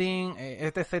crowdfunding,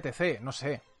 etc, etc, no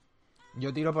sé.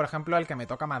 Yo tiro, por ejemplo, al que me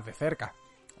toca más de cerca,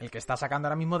 el que está sacando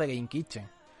ahora mismo de Game Kitchen.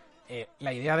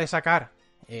 La idea de sacar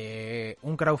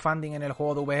un crowdfunding en el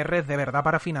juego de VR es de verdad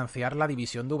para financiar la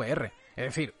división de VR. Es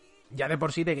decir, ya de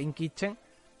por sí The Game Kitchen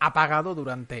ha pagado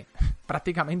durante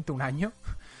prácticamente un año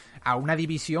a una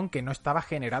división que no estaba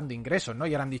generando ingresos, ¿no?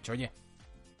 Y ahora han dicho, oye,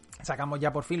 sacamos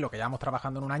ya por fin lo que llevamos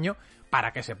trabajando en un año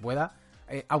para que se pueda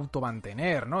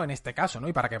automantener, ¿no? En este caso, ¿no?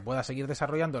 Y para que pueda seguir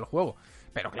desarrollando el juego.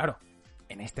 Pero claro,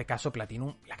 en este caso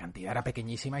Platinum, la cantidad era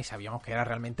pequeñísima y sabíamos que era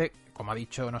realmente, como ha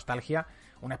dicho Nostalgia,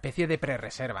 una especie de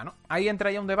pre-reserva, ¿no? Ahí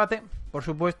entra ya un debate, por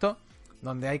supuesto,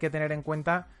 donde hay que tener en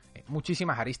cuenta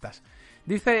muchísimas aristas.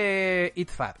 Dice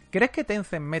Itfat, ¿crees que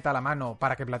Tencent meta la mano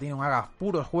para que Platinum haga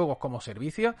puros juegos como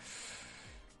servicio?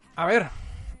 A ver,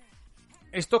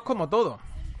 esto es como todo.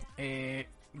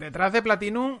 Detrás de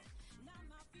Platinum,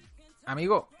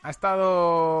 amigo, ha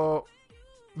estado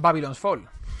Babylon's Fall.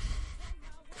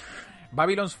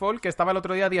 Babylon's Fall, que estaba el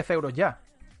otro día a 10 euros ya.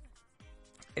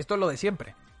 Esto es lo de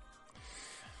siempre.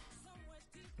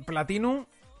 Platinum,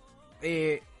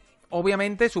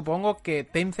 obviamente, supongo que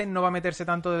Tencent no va a meterse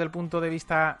tanto desde el punto de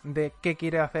vista de qué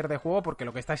quiere hacer de juego, porque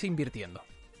lo que está es invirtiendo.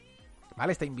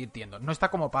 ¿Vale? Está invirtiendo. No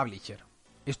está como publisher.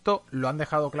 Esto lo han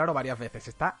dejado claro varias veces.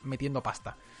 Está metiendo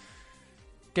pasta.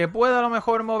 ¿Que pueda a lo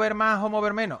mejor mover más o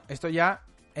mover menos? Esto ya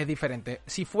es diferente.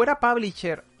 Si fuera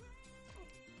publisher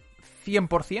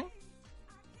 100%,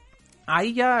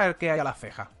 ahí ya el que haya la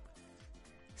ceja.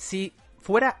 Si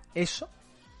fuera eso,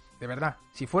 de verdad,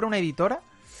 si fuera una editora,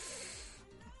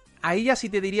 ahí ya sí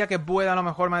te diría que pueda a lo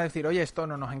mejor más decir, oye, esto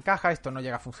no nos encaja, esto no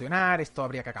llega a funcionar, esto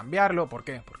habría que cambiarlo. ¿Por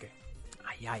qué? Porque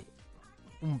ahí hay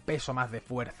un peso más de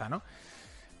fuerza, ¿no?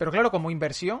 Pero claro, como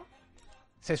inversión,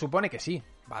 se supone que sí,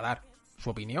 va a dar su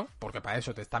opinión, porque para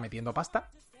eso te está metiendo pasta,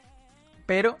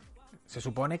 pero se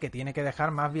supone que tiene que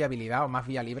dejar más viabilidad o más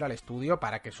vía libre al estudio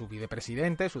para que su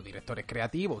vicepresidente, sus directores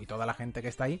creativos y toda la gente que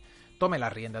está ahí tome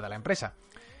las riendas de la empresa.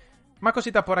 Más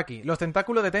cositas por aquí. Los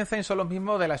tentáculos de Tencent son los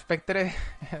mismos de la Spectre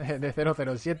de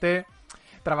 007,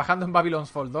 trabajando en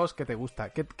Babylon's Fall 2. ¿Qué te gusta?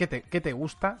 ¿Qué te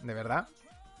gusta, de verdad?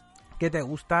 ¿Qué te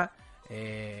gusta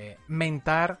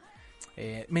mentar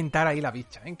ahí la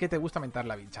bicha? ¿En qué te gusta mentar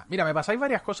la bicha? Mira, me pasáis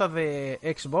varias cosas de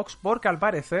Xbox, porque al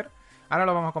parecer, ahora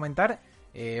lo vamos a comentar,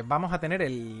 vamos a tener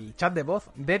el chat de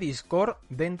voz de Discord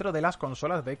dentro de las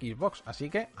consolas de Xbox. Así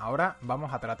que ahora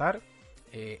vamos a tratar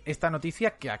esta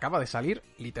noticia que acaba de salir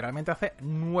literalmente hace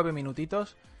 9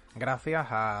 minutitos gracias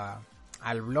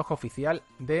al blog oficial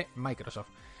de Microsoft.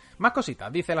 Más cositas.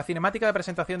 Dice, la cinemática de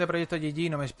presentación de Proyecto GG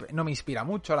no me inspira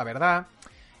mucho, la verdad.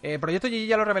 Proyecto GG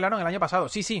ya lo revelaron el año pasado.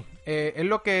 Sí, es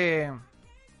lo que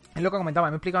comentaba,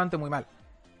 me he explicado antes muy mal.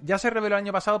 Ya se reveló el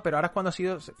año pasado, pero ahora es cuando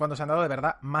se han dado de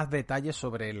verdad más detalles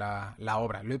sobre la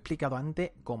obra. Lo he explicado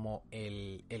antes como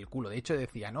el culo. De hecho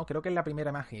decía, no, creo que es la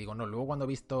primera imagen. Y digo, no, luego cuando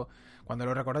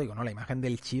lo he recordado, digo, no, la imagen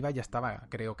del Chiva ya estaba,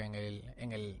 creo que en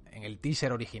el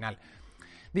teaser original.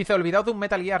 Dice, olvidado de un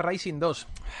Metal Gear Rising 2.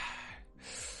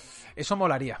 Eso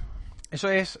molaría. Eso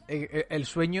es el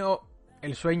sueño,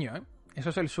 ¿eh? Eso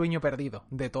es el sueño perdido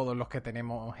de todos los que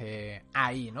tenemos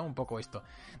ahí, ¿no? Un poco esto.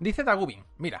 Dice Dagubin,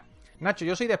 mira, Nacho,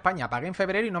 yo soy de España, pagué en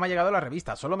febrero y no me ha llegado la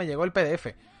revista, solo me llegó el PDF.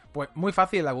 Pues muy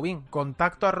fácil, Dagubin,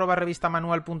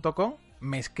 contacto@revistamanual.com,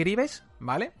 me escribes,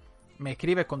 ¿vale? Me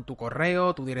escribes con tu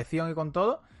correo, tu dirección y con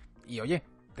todo, y oye,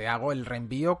 te hago el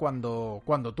reenvío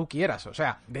cuando tú quieras. O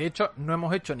sea, de hecho, no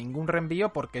hemos hecho ningún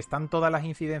reenvío porque están todas las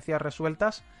incidencias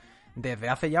resueltas desde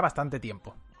hace ya bastante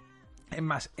tiempo. Es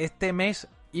más, este mes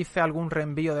hice algún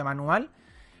reenvío de manual,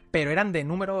 pero eran de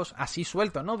números así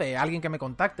sueltos, ¿no? De alguien que me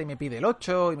contacta y me pide el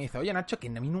 8 y me dice, oye Nacho, que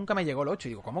a mí nunca me llegó el 8.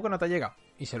 Y digo, ¿cómo que no te ha llegado?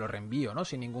 Y se lo reenvío, ¿no?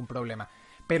 Sin ningún problema.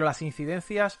 Pero las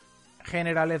incidencias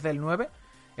generales del 9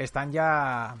 están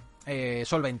ya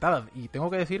solventadas. Y tengo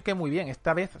que decir que muy bien.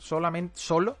 Esta vez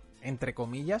solo, entre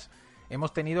comillas,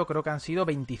 hemos tenido, creo que han sido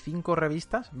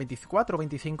 24 o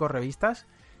 25 revistas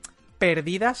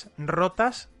perdidas,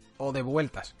 rotas o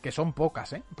devueltas, que son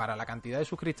pocas, ¿eh? Para la cantidad de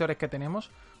suscriptores que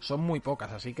tenemos, son muy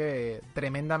pocas, así que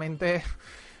tremendamente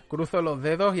cruzo los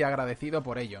dedos y agradecido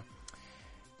por ello.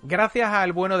 Gracias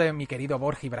al bueno de mi querido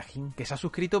Borja Ibrahim, que se ha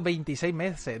suscrito 26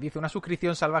 meses, dice, una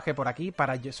suscripción salvaje por aquí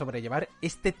para sobrellevar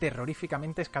este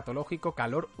terroríficamente escatológico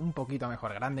calor un poquito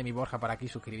mejor. Grande mi Borja por aquí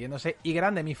suscribiéndose, y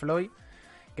grande mi Floyd,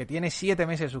 que tiene 7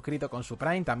 meses suscrito con su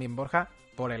Prime, también Borja,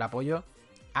 por el apoyo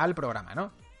al programa,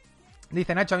 ¿no?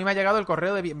 Dice Nacho, a mí me ha llegado el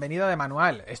correo de bienvenida de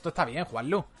manual. Esto está bien,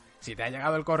 Juanlu. Si te ha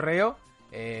llegado el correo,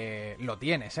 lo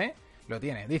tienes, ¿eh? Lo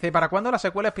tienes. Dice, ¿para cuándo la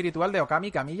secuela espiritual de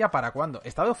Okami Camilla? ¿Para cuándo?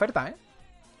 Está de oferta, ¿eh?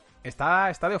 Está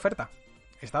de oferta.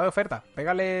 Está de oferta.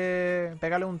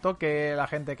 Pégale un toque a la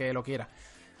gente que lo quiera.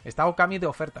 Está Okami de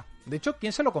oferta. De hecho,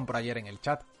 ¿quién se lo compró ayer en el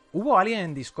chat? Hubo alguien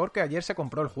en Discord que ayer se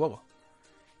compró el juego.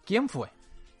 ¿Quién fue?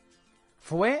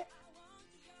 ¿Fue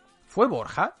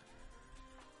Borja?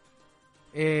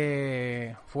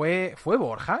 ¿Fue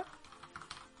Borja?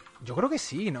 Yo creo que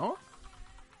sí, ¿no?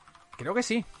 Creo que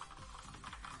sí.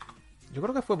 Yo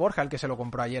creo que fue Borja el que se lo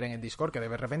compró ayer en el Discord, que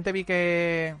de repente vi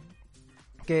que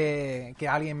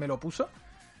alguien me lo puso,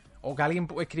 o que alguien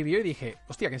escribió y dije,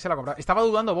 hostia, ¿quién se lo ha comprado? Estaba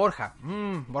dudando Borja.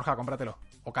 Borja, cómpratelo.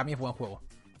 Okami es buen juego.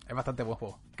 Es bastante buen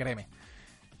juego, créeme.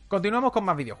 Continuamos con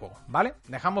más videojuegos, ¿vale?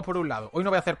 Dejamos por un lado. Hoy no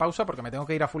voy a hacer pausa porque me tengo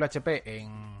que ir a Full HP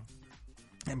en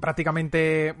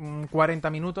prácticamente 40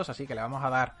 minutos, así que le vamos a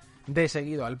dar de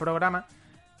seguido al programa.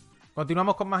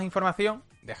 Continuamos con más información.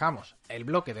 Dejamos el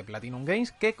bloque de Platinum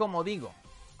Games, que como digo,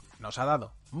 nos ha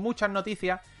dado muchas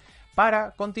noticias,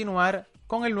 para continuar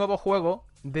con el nuevo juego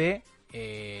de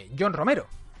John Romero.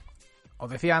 Os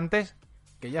decía antes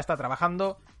que ya está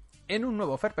trabajando en un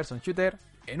nuevo First Person Shooter,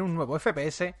 en un nuevo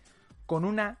FPS, con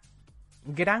una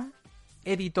gran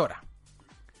editora.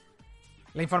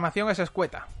 La información es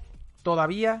escueta.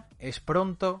 Todavía es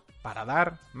pronto para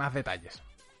dar más detalles.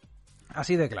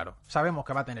 Así de claro, sabemos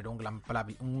que va a tener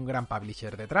un gran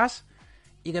publisher detrás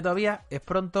y que todavía es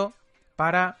pronto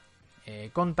para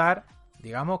contar,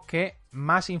 digamos que,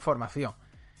 más información.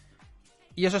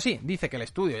 Y eso sí, dice que el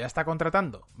estudio ya está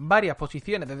contratando varias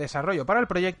posiciones de desarrollo para el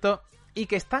proyecto y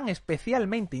que están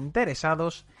especialmente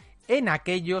interesados en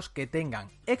aquellos que tengan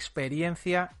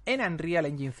experiencia en Unreal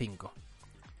Engine 5.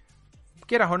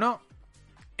 Quieras o no,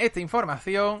 esta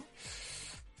información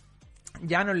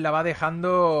ya nos la va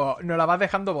dejando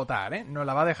votar, ¿eh? Nos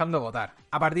la va dejando votar.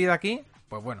 A partir de aquí,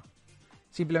 pues bueno,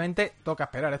 simplemente toca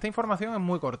esperar. Esta información es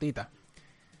muy cortita.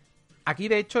 Aquí,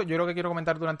 de hecho, yo lo que quiero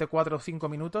comentar durante 4 o 5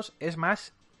 minutos es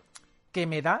más que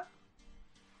me da,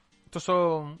 estos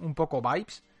son un poco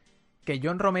vibes, que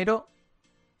John Romero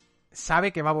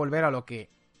sabe que va a volver a lo que,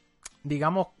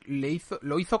 digamos,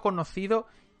 lo hizo conocido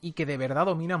y que de verdad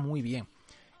domina muy bien.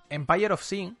 Empire of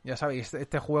Sin, ya sabéis,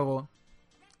 este juego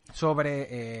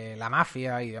sobre la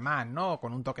mafia y demás, ¿no?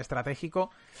 Con un toque estratégico,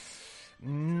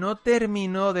 no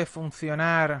terminó de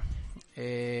funcionar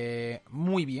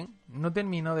muy bien. No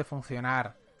terminó de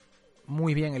funcionar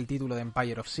muy bien el título de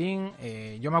Empire of Sin.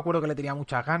 Yo me acuerdo que le tenía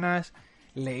muchas ganas,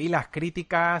 leí las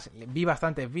críticas, vi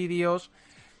bastantes vídeos.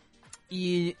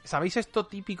 Y ¿sabéis esto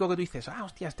típico que tú dices? Ah,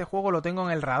 hostia, este juego lo tengo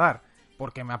en el radar?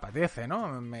 porque me apetece,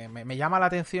 ¿no? Me llama la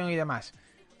atención y demás.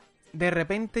 De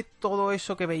repente todo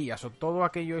eso que veías o todo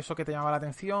aquello eso que te llamaba la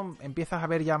atención, empiezas a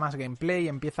ver ya más gameplay,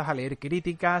 empiezas a leer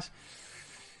críticas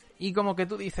y como que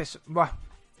tú dices, buah,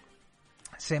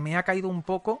 se me ha caído un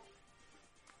poco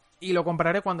y lo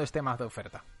compraré cuando esté más de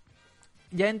oferta.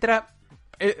 Ya entra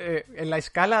en la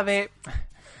escala de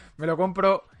me lo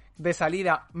compro de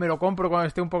salida, me lo compro cuando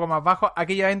esté un poco más bajo.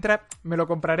 Aquí ya entra, me lo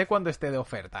compraré cuando esté de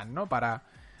oferta, ¿no? Para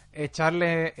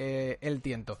echarle el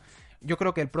tiento. Yo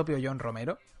creo que el propio John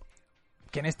Romero,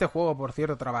 que en este juego, por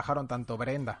cierto, trabajaron tanto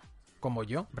Brenda como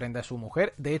yo. Brenda es su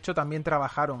mujer. De hecho, también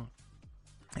trabajaron,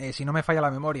 si no me falla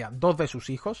la memoria, 2 de sus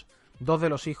hijos. 2 de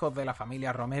los hijos de la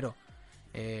familia Romero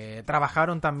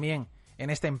trabajaron también en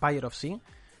este Empire of Sin.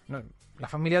 No, la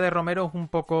familia de Romero es un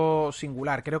poco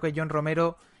singular. Creo que John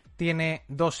Romero tiene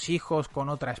 2 hijos con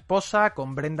otra esposa.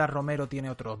 Con Brenda Romero tiene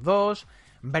otros 2.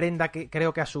 Brenda, que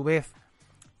creo que a su vez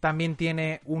también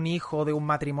tiene un hijo de un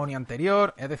matrimonio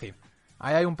anterior. Es decir,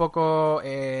 ahí hay un poco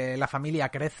la familia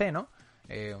crece, ¿no?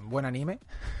 Buen anime.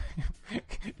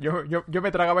 yo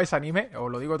me tragaba ese anime,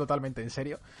 os lo digo totalmente en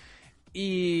serio.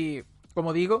 Y,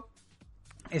 como digo,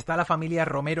 está la familia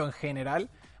Romero en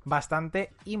general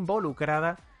bastante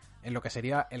involucrada en lo que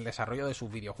sería el desarrollo de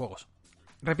sus videojuegos.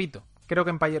 Repito, creo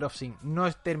que Empire of Sin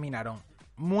no terminaron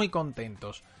muy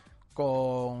contentos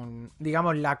con,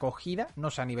 digamos, la acogida,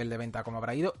 no sé a nivel de venta cómo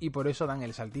habrá ido, y por eso dan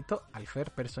el saltito al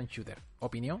First Person Shooter.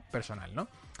 Opinión personal, ¿no?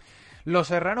 Los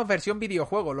Serranos versión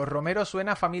videojuego. Los Romero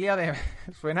suena a familia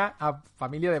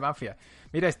de mafia.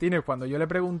 Mira, Stiner, cuando yo le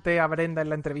pregunté a Brenda en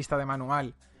la entrevista de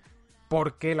Manual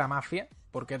por qué la mafia,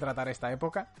 por qué tratar esta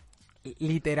época,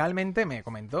 literalmente me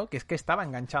comentó que es que estaba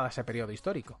enganchada a ese periodo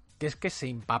histórico, que es que se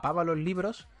empapaba los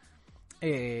libros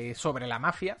sobre la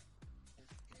mafia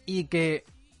y que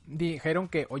dijeron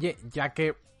que, oye, ya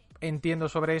que entiendo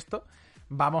sobre esto,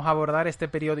 vamos a abordar este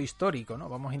periodo histórico, ¿no?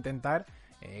 Vamos a intentar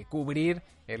cubrir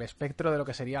el espectro de lo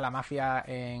que sería la mafia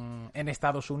en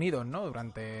Estados Unidos, ¿no?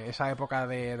 Durante esa época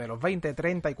de los 20,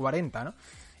 30 y 40, ¿no?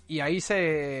 Y ahí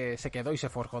se quedó y se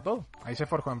forjó todo. Ahí se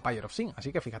forjó Empire of Sin,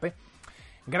 así que fíjate.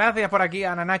 Gracias por aquí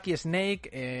a Nanaki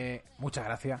Snake, muchas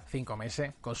gracias, 5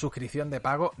 meses, con suscripción de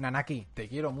pago. Nanaki, te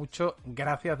quiero mucho,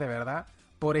 gracias de verdad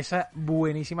por esa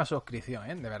buenísima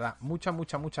suscripción, de verdad, muchas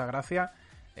gracias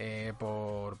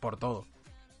por todo.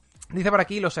 Dice por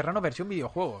aquí, Los Serranos versión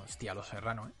videojuego. Hostia, Los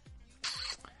Serranos,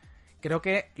 Creo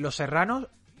que Los Serranos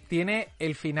tiene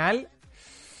el final...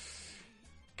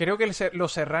 Creo que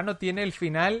Los Serranos tiene el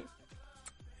final...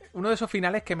 Uno de esos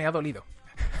finales que me ha dolido.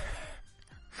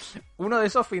 Uno de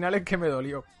esos finales que me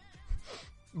dolió.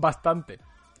 Bastante.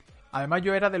 Además,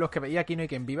 yo era de los que veía Aquí no hay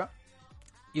quien viva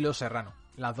y Los Serranos.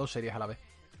 Las 2 series a la vez.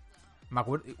 Me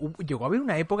acuerdo... Llegó a haber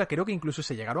una época, creo que incluso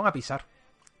se llegaron a pisar.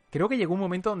 Creo que llegó un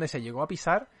momento donde se llegó a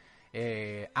pisar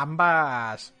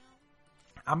ambas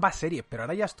series, pero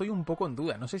ahora ya estoy un poco en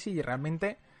duda. No sé si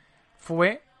realmente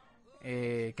fue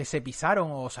que se pisaron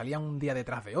o salían un día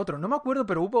detrás de otro. No me acuerdo,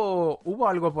 pero hubo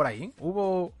algo por ahí.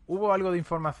 Hubo algo de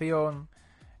información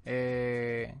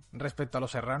respecto a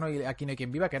Los Serranos y Aquí no hay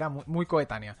quien viva, que era muy, muy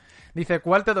coetánea. Dice,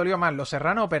 ¿cuál te dolió más, Los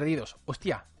Serranos o Perdidos?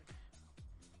 Hostia,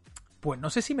 pues no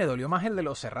sé si me dolió más el de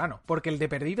Los Serranos, porque el de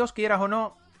Perdidos, quieras o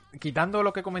no, quitando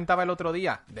lo que comentaba el otro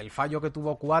día del fallo que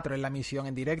tuvo 4 en la emisión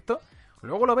en directo,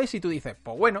 luego lo ves y tú dices,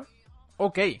 pues bueno,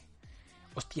 ok.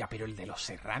 Hostia, pero el de Los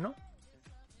Serranos,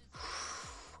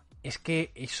 es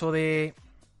que eso de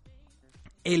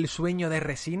el sueño de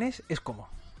Resines es como...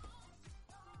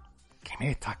 ¿Qué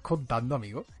me estás contando,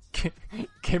 amigo?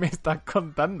 ¿Qué me estás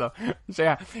contando? O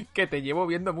sea, que te llevo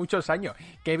viendo muchos años,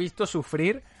 que he visto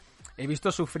sufrir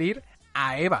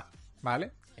a Eva,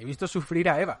 ¿vale? He visto sufrir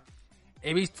a Eva.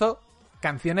 He visto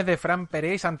canciones de Fran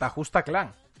Pérez y Santa Justa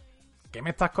Clan. ¿Qué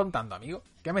me estás contando, amigo?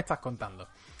 ¿Qué me estás contando?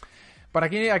 Por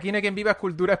aquí no hay quien viva, es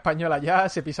cultura española. Ya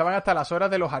se pisaban hasta las horas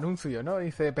de los anuncios, ¿no?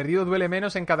 Dice, perdido duele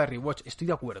menos en cada rewatch. Estoy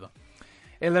de acuerdo.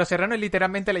 El de Los Serranos es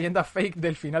literalmente leyenda fake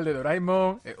del final de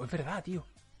Doraemon. Es verdad, tío.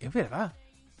 Es verdad.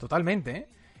 Totalmente, ¿eh?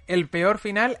 El peor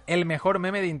final, el mejor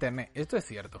meme de internet. Esto es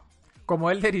cierto.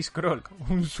 Como el de Scroll.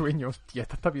 Un sueño. Hostia,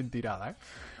 esta está bien tirada, ¿eh?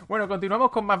 Bueno,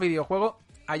 continuamos con más videojuegos.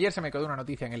 Ayer se me quedó una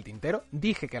noticia en el tintero.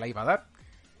 Dije que la iba a dar.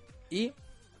 Y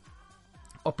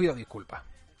os pido disculpas.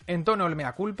 En tono el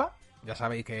mea culpa. Ya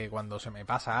sabéis que cuando se me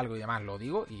pasa algo y demás lo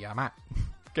digo. Y además,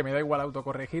 que me da igual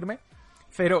autocorregirme.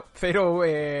 Cero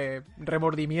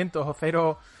remordimientos o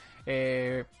cero,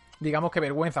 digamos que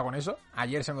vergüenza con eso.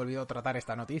 Ayer se me olvidó tratar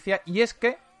esta noticia. Y es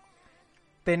que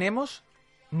tenemos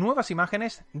nuevas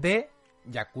imágenes de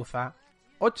Yakuza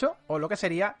 8 o lo que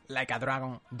sería Like a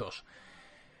Dragon 2.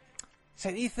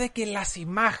 Se dice que las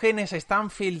imágenes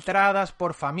están filtradas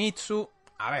por Famitsu.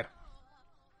 A ver,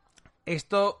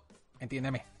 Esto,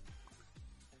 entiéndeme,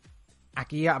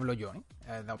 aquí hablo yo,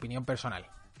 de opinión personal.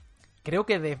 Creo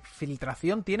que de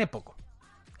filtración tiene poco.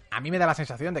 A mí me da la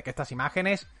sensación de que estas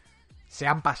imágenes se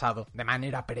han pasado de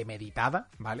manera premeditada,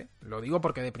 ¿vale? Lo digo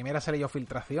porque de primera se leyó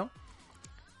filtración.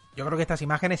 Yo creo que estas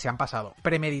imágenes se han pasado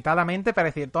premeditadamente para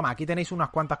decir, toma, aquí tenéis unas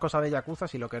cuantas cosas de Yakuza,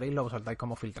 si lo queréis lo saltáis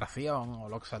como filtración o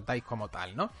lo saltáis como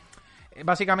tal, ¿no?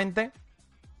 Básicamente,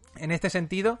 en este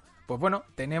sentido, pues bueno,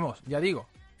 tenemos, ya digo,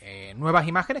 nuevas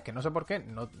imágenes, que no sé por qué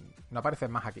no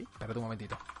aparecen más aquí. Espérate un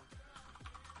momentito.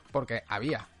 Porque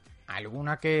había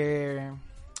alguna que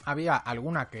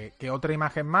otra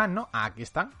imagen más, ¿no? Aquí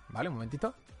están, ¿vale? Un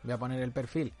momentito. Voy a poner el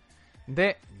perfil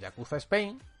de Yakuza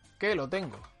Spain, que lo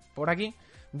tengo por aquí,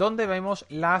 donde vemos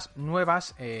las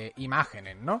nuevas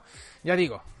imágenes, ¿no? Ya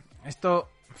digo, esto,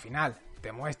 al final,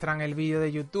 te muestran el vídeo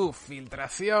de YouTube,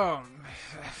 filtración.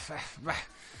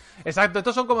 Exacto,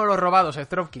 estos son como los robados,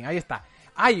 Stropkin, ahí está.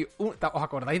 ¿Os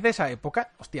acordáis de esa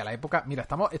época? Hostia, la época... Mira,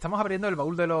 estamos abriendo el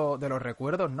baúl de los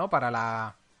recuerdos, ¿no?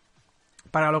 Para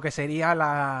lo que sería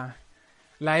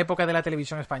la época de la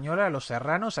televisión española, Los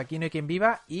Serranos, Aquí no hay quien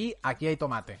viva y Aquí hay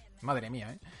tomate. Madre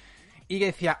mía, ¿eh? Y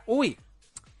decía, uy,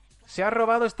 se ha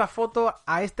robado esta foto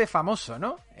a este famoso,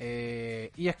 ¿no?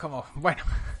 Y es como, bueno,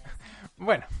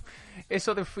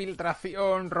 eso de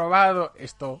filtración, robado,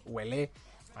 esto huele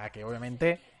a que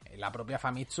obviamente la propia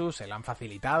Famitsu se la han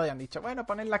facilitado y han dicho, bueno,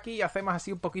 ponedla aquí y hacemos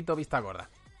así un poquito vista gorda.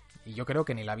 Y yo creo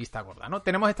que ni la vista gorda, ¿no?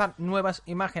 Tenemos estas nuevas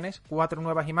imágenes, 4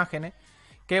 nuevas imágenes,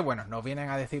 que, bueno, nos vienen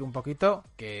a decir un poquito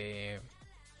que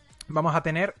vamos a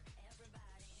tener,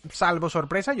 salvo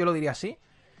sorpresa, yo lo diría así,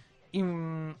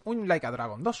 un Like a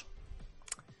Dragon 2.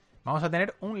 Vamos a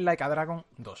tener un Like a Dragon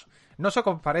 2. No sé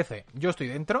cómo os parece, yo estoy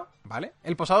dentro, ¿vale?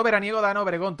 El posado veraniego de Ana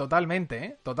Obregón, totalmente,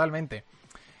 ¿eh? Totalmente.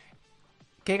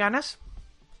 ¿Qué ganas?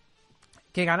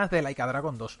 ¿Qué ganas de Like a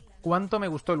Dragon 2? ¿Cuánto me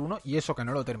gustó el 1? Y eso que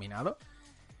no lo he terminado.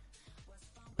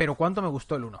 Pero ¿cuánto me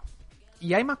gustó el 1?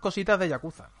 Y hay más cositas de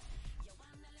Yakuza.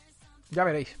 Ya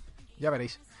veréis, ya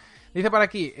veréis. Dice por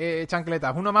aquí,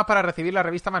 Chancletas, uno más para recibir la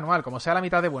revista manual. Como sea la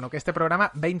mitad de bueno que este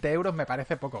programa, 20 euros me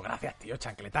parece poco. Gracias, tío,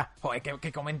 Chancletas. Joder,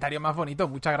 qué comentario más bonito.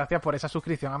 Muchas gracias por esa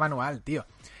suscripción a manual, tío.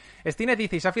 Stines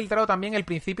dice, y se ha filtrado también el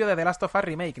principio de The Last of Us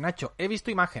Remake. Nacho, he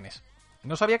visto imágenes.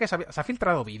 No sabía que ¿se ha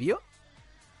filtrado vídeo?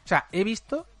 O sea, he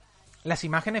visto las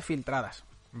imágenes filtradas,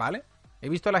 ¿vale? He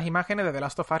visto las imágenes de The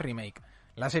Last of Us Remake.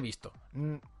 Las he visto.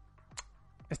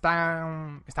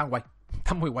 Están guay.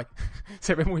 Están muy guay.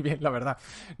 Se ve muy bien, la verdad.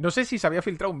 No sé si se había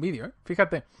filtrado un vídeo, ¿eh?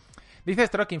 Fíjate. Dice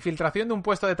Stropkin, filtración de un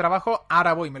puesto de trabajo,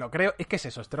 ahora voy, me lo creo. Es que es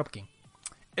eso, Stropkin.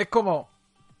 Es como...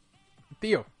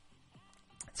 Tío,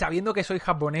 sabiendo que sois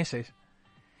japoneses,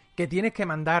 que tienes que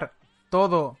mandar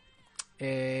todo...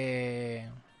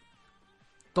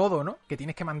 todo, ¿no? Que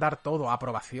tienes que mandar todo a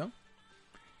aprobación.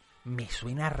 Me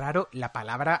suena raro la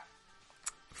palabra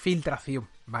filtración,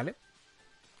 ¿vale?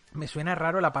 Me suena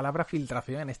raro la palabra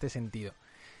filtración en este sentido.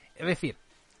 Es decir,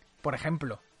 por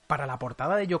ejemplo, para la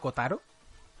portada de Yoko Taro,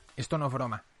 esto no es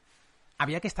broma,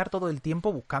 había que estar todo el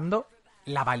tiempo buscando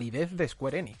la validez de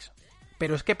Square Enix.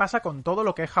 Pero es que pasa con todo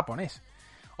lo que es japonés.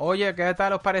 Oye, ¿qué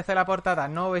tal os parece la portada?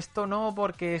 No, esto no,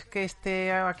 porque es que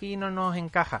este aquí no nos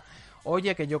encaja.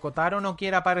 Oye, que Yoko Taro no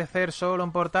quiere aparecer solo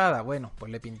en portada. Bueno,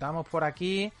 pues le pintamos por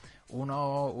aquí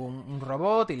un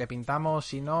robot y le pintamos,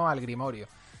 si no, al Grimorio.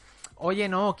 Oye,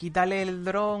 no, quítale el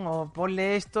dron o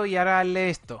ponle esto y ahora hazle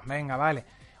esto. Venga, vale.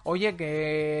 Oye,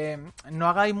 que no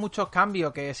hagáis muchos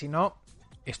cambios, que si no...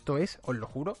 Esto es, os lo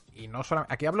juro, y no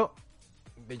solamente... Aquí hablo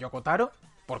de Yoko Taro,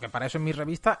 porque para eso es mi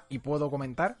revista y puedo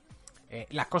comentar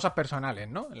las cosas personales,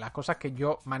 ¿no? Las cosas que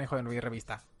yo manejo de mi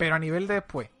revista. Pero a nivel de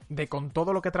después, de con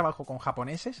todo lo que trabajo con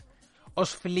japoneses,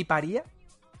 os fliparía,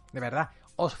 de verdad,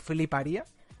 os fliparía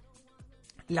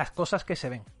las cosas que se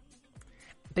ven.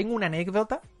 Tengo una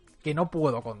anécdota que no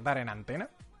puedo contar en antena,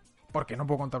 porque no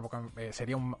puedo contar porque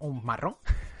sería un marrón,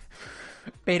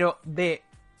 pero de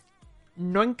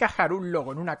no encajar un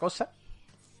logo en una cosa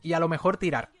y a lo mejor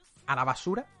tirar a la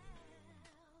basura,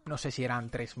 no sé si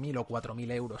eran 3.000 o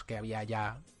 4.000 euros que había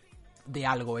ya de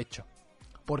algo hecho,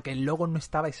 porque el logo no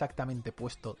estaba exactamente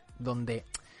puesto donde...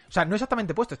 O sea, no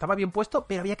exactamente puesto, estaba bien puesto,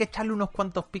 pero había que echarle unos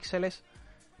cuantos píxeles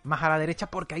más a la derecha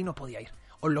porque ahí no podía ir.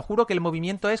 Os lo juro que el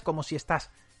movimiento es como si estás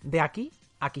de aquí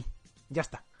a aquí. Ya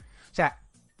está. O sea,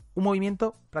 un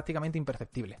movimiento prácticamente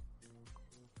imperceptible.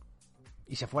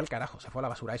 Y se fue al carajo, se fue a la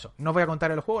basura eso. No os voy a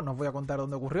contar el juego, no os voy a contar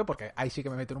dónde ocurrió, porque ahí sí que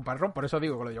me meto en un parrón. Por eso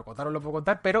digo que lo de Yoko Taro lo puedo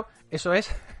contar, pero eso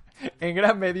es en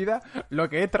gran medida lo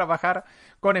que es trabajar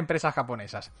con empresas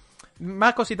japonesas.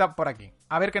 Más cositas por aquí.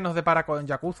 A ver qué nos depara con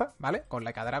Yakuza, ¿vale? Con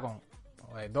Like a Dragon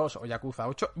 2 o Yakuza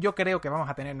 8. Yo creo que vamos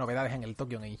a tener novedades en el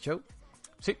Tokyo Game Show.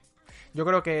 Sí. Yo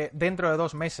creo que dentro de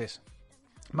 2 meses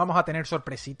vamos a tener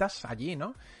sorpresitas allí,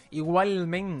 ¿no?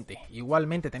 Igualmente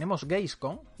tenemos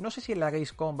Gamescom. No sé si en la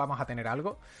Gamescom vamos a tener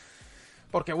algo.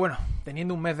 Porque bueno,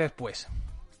 teniendo un mes después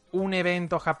un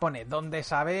evento japonés donde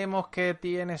sabemos que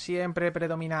tiene siempre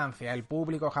predominancia el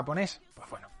público japonés, pues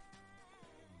bueno,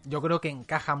 yo creo que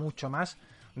encaja mucho más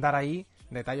dar ahí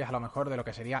detalles a lo mejor de lo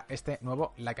que sería este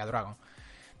nuevo Like a Dragon.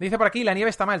 Dice por aquí, la nieve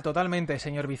está mal, totalmente,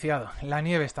 señor viciado. La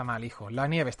nieve está mal, hijo, la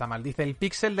nieve está mal. Dice, el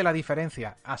píxel de la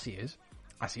diferencia. Así es.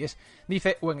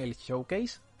 Dice, o en el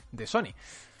showcase de Sony.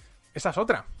 Esa es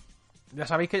otra. Ya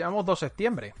sabéis que llevamos 2 de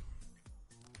septiembre.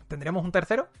 ¿Tendremos un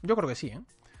tercero? Yo creo que sí,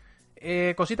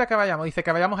 cositas que vayamos. Dice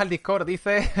que vayamos al Discord.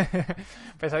 Dice,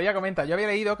 Pesadilla comenta, yo había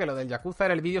leído que lo del Yakuza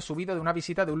era el vídeo subido de una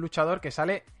visita de un luchador que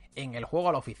sale en el juego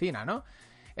a la oficina, ¿no?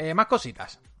 Más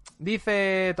cositas.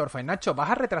 Dice Torfen, Nacho,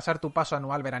 ¿vas a retrasar tu paso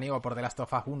anual veraniego por The Last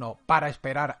of Us 1 para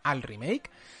esperar al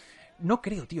remake? No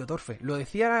creo, tío, Torfe. Lo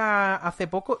decía hace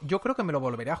poco, yo creo que me lo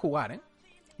volveré a jugar,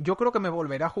 Yo creo que me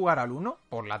volveré a jugar al 1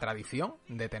 por la tradición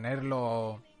de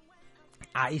tenerlo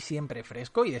ahí siempre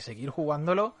fresco y de seguir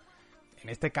jugándolo, en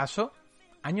este caso,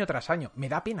 año tras año. Me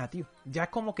da pena, tío. Ya es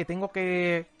como que tengo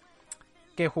que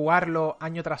jugarlo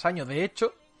año tras año. De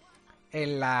hecho,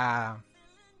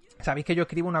 sabéis que yo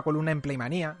escribo una columna en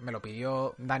Playmanía, me lo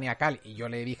pidió Dani Akal y yo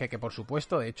le dije que por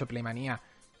supuesto, de hecho Playmanía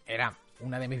era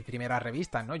una de mis primeras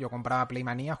revistas, ¿no? Yo compraba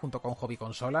Playmanía junto con Hobby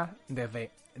Consolas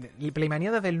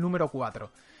Playmanía desde el número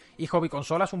 4 y Hobby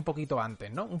Consolas un poquito antes,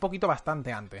 ¿no? Un poquito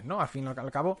bastante antes, ¿no? Al fin y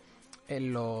al cabo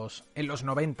en los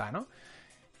 90, ¿no?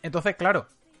 Entonces, claro,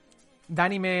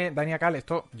 Dani Akal,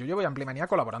 yo llevo ya en Playmanía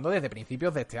colaborando desde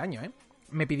principios de este año,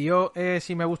 Me pidió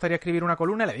si me gustaría escribir una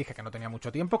columna, le dije que no tenía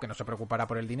mucho tiempo, que no se preocupara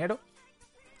por el dinero.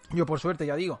 Yo, por suerte,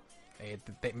 ya digo,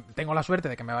 tengo la suerte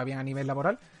de que me va bien a nivel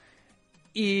laboral.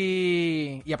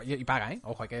 Y paga,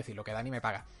 Ojo, hay que decirlo, que Dani me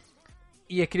paga.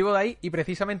 Y escribo de ahí, y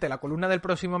precisamente la columna del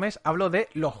próximo mes hablo de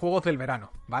los juegos del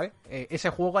verano, ¿vale? Ese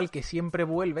juego al que siempre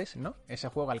vuelves, ¿no? Ese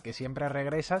juego al que siempre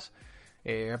regresas,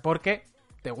 porque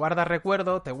te guarda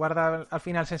recuerdos, te guarda al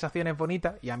final sensaciones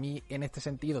bonitas, y a mí, en este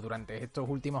sentido, durante estos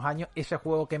últimos años, ese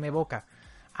juego que me evoca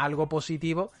algo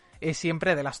positivo es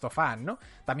siempre The Last of Us, ¿no?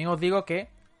 También os digo que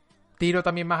tiro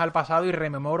también más al pasado y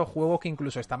rememoro juegos que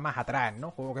incluso están más atrás, ¿no?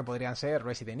 Juegos que podrían ser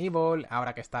Resident Evil,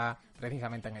 ahora que está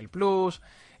precisamente en el Plus,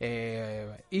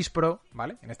 Ispro,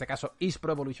 ¿vale? En este caso,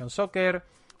 Ispro Evolution Soccer,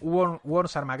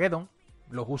 Wars Armageddon.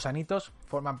 Los gusanitos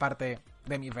forman parte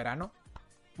de mis veranos.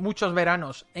 Muchos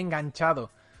veranos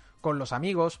enganchado con los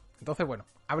amigos. Entonces, bueno,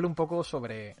 hablo un poco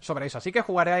sobre eso. Así que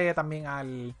jugaré también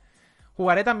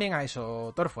a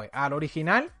eso, Torfue. Al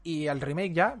original y al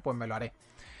remake ya, pues me lo haré.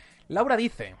 Laura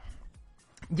dice,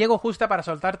 llego justa para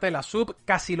soltarte la sub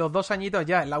casi los 2 añitos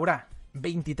ya. Laura,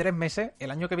 23 meses.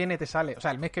 El año que viene te sale, o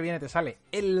sea, el mes que viene te sale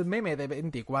el meme de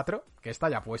 24, que está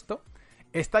ya puesto.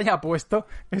 Está ya puesto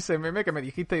ese meme que me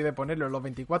dijiste de ponerlo en los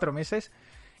 24 meses.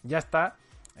 Ya está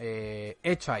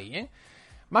hecho ahí,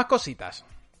 Más cositas.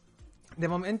 De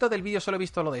momento del vídeo solo he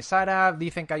visto lo de Sara.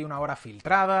 Dicen que hay una hora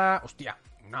filtrada. Hostia,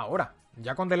 una hora.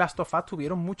 Ya con The Last of Us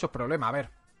tuvieron muchos problemas. A ver,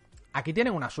 aquí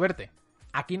tienen una suerte.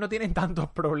 Aquí no tienen tantos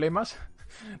problemas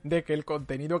de que el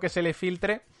contenido que se le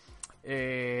filtre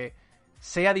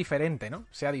sea diferente, ¿no?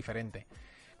 Sea diferente.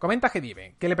 Comenta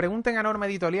Gedive, que le pregunten a Norma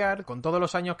Editorial, con todos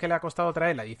los años que le ha costado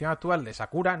traer la edición actual de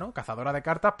Sakura, ¿no? Cazadora de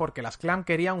cartas, porque las Clam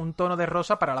querían un tono de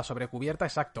rosa para la sobrecubierta,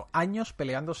 exacto. Años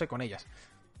peleándose con ellas.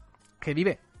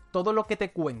 Gedive, todo lo que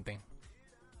te cuenten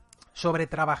sobre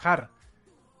trabajar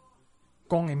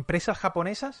con empresas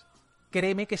japonesas,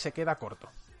 créeme que se queda corto.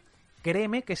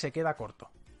 Créeme que se queda corto.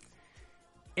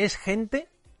 Es gente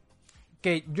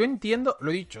que yo entiendo,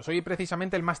 lo he dicho, soy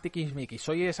precisamente el más tiquismiquis,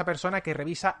 soy esa persona que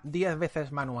revisa 10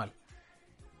 veces manual.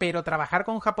 Pero trabajar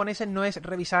con japoneses no es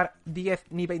revisar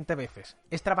 10 ni 20 veces,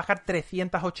 es trabajar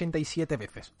 387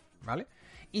 veces, ¿vale?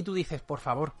 Y tú dices, por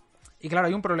favor. Y claro,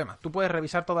 hay un problema, tú puedes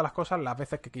revisar todas las cosas las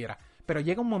veces que quieras, pero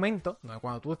llega un momento donde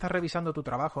cuando tú estás revisando tu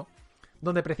trabajo,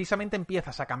 donde precisamente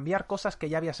empiezas a cambiar cosas que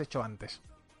ya habías hecho antes.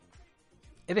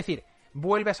 Es decir,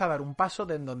 vuelves a dar un paso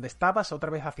de donde estabas otra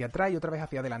vez hacia atrás y otra vez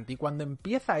hacia adelante. Y cuando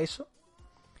empieza eso,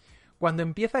 cuando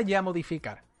empiezas ya a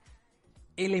modificar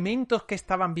elementos que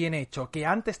estaban bien hechos, que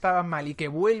antes estaban mal y que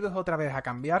vuelves otra vez a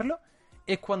cambiarlo,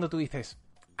 es cuando tú dices,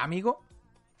 amigo,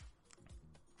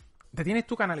 te tienes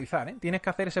tú que analizar, tienes que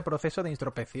hacer ese proceso de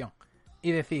introspección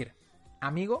y decir,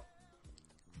 amigo,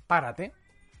 párate,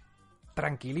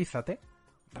 tranquilízate,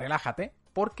 relájate,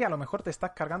 porque a lo mejor te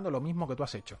estás cargando lo mismo que tú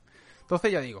has hecho.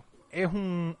 Entonces ya digo, es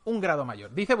un grado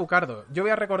mayor. Dice Bucardo, yo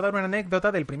voy a recordar una anécdota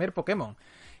del primer Pokémon,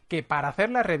 que para hacer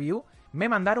la review me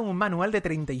mandaron un manual de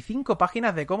 35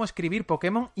 páginas de cómo escribir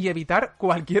Pokémon y evitar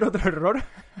cualquier otro error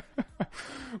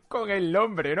con el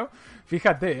nombre, ¿no?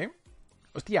 Fíjate, ¿eh?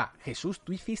 Hostia, Jesús,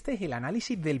 tú hiciste el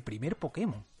análisis del primer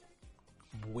Pokémon.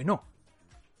 Bueno,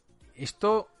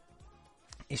 esto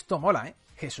mola, ¿eh?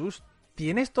 Jesús,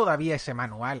 ¿tienes todavía ese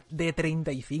manual de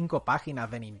 35 páginas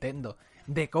de Nintendo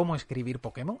de cómo escribir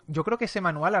Pokémon? Yo creo que ese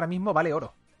manual ahora mismo vale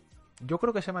oro.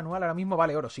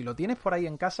 Si lo tienes por ahí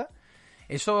en casa,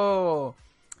 eso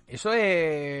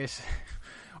es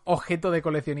objeto de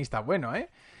coleccionista bueno,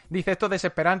 ¿eh? Dice, esto es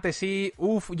desesperante, sí.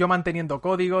 Yo manteniendo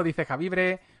código, dice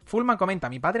Javibre. Fullman comenta,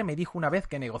 mi padre me dijo una vez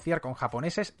que negociar con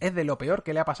japoneses es de lo peor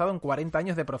que le ha pasado en 40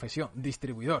 años de profesión.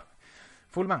 Distribuidor.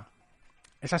 Fullman,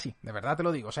 es así, de verdad te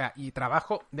lo digo. O sea, y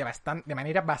trabajo de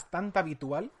manera bastante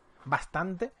habitual,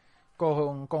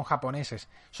 con japoneses.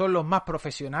 Son los más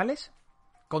profesionales,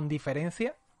 con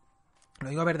diferencia. Lo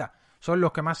digo de verdad. Son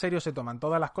los que más serios se toman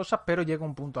todas las cosas, pero llega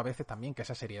un punto a veces también que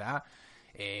esa seriedad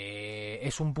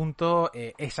es un punto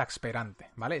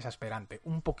exasperante, ¿vale? Exasperante.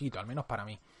 Un poquito, al menos para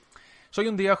mí. Soy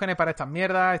un diógenes para estas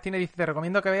mierdas. Stine dice, te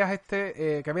recomiendo que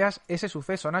veas ese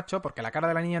suceso, Nacho, porque la cara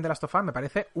de la niña de Last of Us me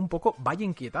parece un poco vaya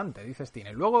inquietante, dice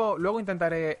Stine. Luego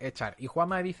intentaré echar. Y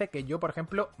Juanma dice que yo, por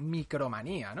ejemplo,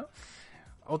 Micromanía, ¿no?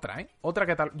 Otra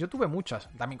que tal. Yo tuve muchas.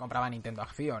 También compraba Nintendo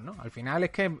Acción, ¿no? Al final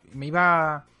es que me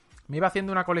iba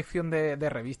haciendo una colección de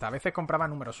revistas. A veces compraba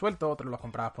números sueltos, otros los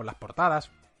compraba por las portadas.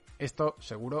 Esto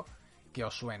seguro que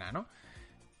os suena, ¿no?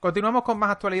 Continuamos con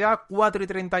más actualidad.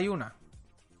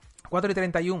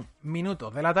 4:31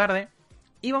 minutos de la tarde.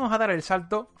 Y vamos a dar el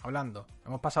salto hablando.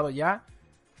 Hemos pasado ya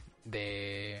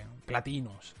de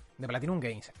Platinum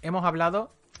Games. Hemos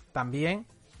hablado también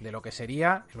de lo que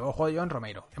sería el nuevo juego de John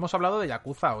Romero. Hemos hablado de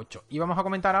Yakuza 8. Y vamos a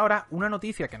comentar ahora una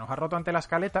noticia que nos ha roto ante la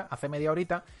escaleta hace media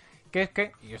horita, que es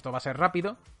que, y esto va a ser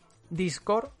rápido,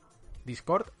 Discord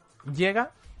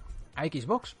llega a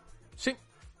Xbox. Sí,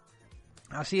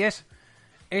 así es.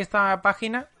 Esta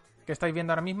página que estáis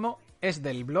viendo ahora mismo es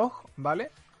del blog,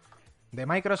 ¿vale? De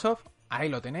Microsoft. Ahí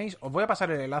lo tenéis. Os voy a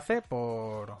pasar el enlace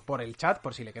por el chat,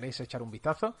 por si le queréis echar un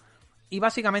vistazo. Y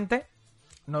básicamente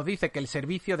nos dice que el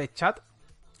servicio de chat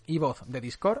y voz de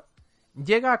Discord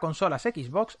llega a consolas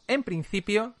Xbox, en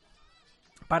principio,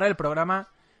 para el programa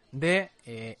de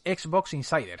Xbox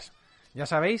Insiders. Ya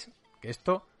sabéis que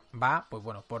esto va, pues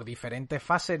bueno, por diferentes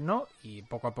fases, ¿no? Y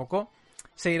poco a poco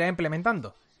se irá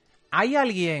implementando. ¿Hay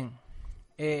alguien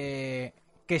que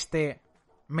esté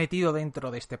metido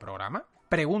dentro de este programa?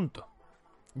 Pregunto.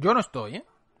 Yo no estoy, ¿eh?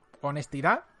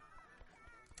 Honestidad.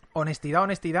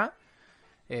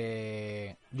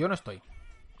 Yo no estoy.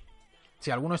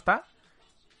 Si alguno está,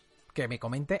 que me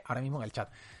comente ahora mismo en el chat.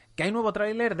 ¿Que hay nuevo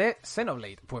tráiler de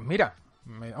Xenoblade? Pues mira,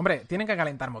 hombre, tienen que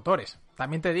calentar motores.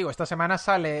 También te digo, esta semana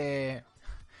sale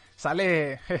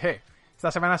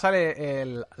esta semana sale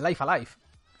el Life Alive.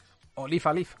 O Life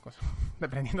Alive,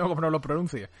 dependiendo de cómo no lo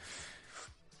pronuncie.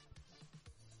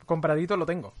 Compradito lo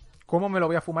tengo. ¿Cómo me lo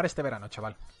voy a fumar este verano,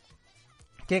 chaval?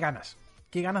 Qué ganas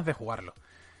de jugarlo.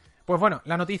 Pues bueno,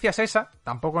 la noticia es esa,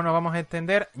 tampoco nos vamos a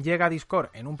extender. Llega a Discord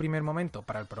en un primer momento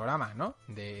para el programa, ¿no?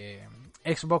 De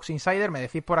Xbox Insider, me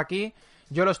decís por aquí,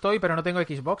 yo lo estoy, pero no tengo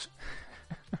Xbox.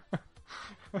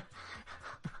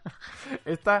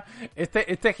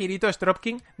 Este girito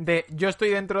Stropking de yo estoy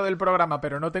dentro del programa,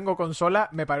 pero no tengo consola,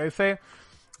 me parece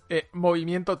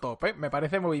movimiento top, ¿eh? Me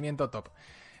parece movimiento top.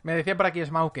 Me decía por aquí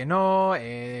Smaug que no,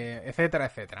 etcétera,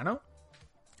 etcétera, ¿no?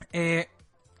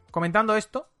 Comentando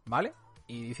esto, ¿vale?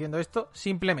 Y diciendo esto,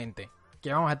 simplemente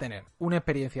que vamos a tener una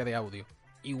experiencia de audio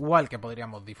igual que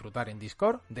podríamos disfrutar en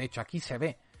Discord. De hecho, aquí se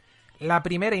ve la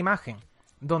primera imagen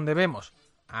donde vemos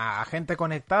a gente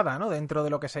conectada, ¿no? Dentro de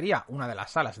lo que sería una de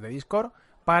las salas de Discord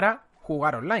para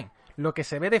jugar online. Lo que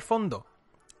se ve de fondo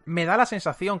me da la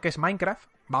sensación que es Minecraft.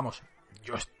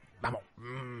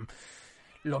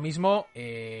 Lo mismo,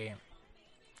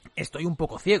 estoy un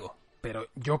poco ciego, pero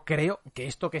yo creo que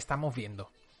esto que estamos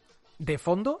viendo de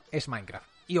fondo es Minecraft.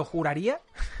 Y os juraría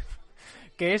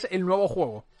que es el nuevo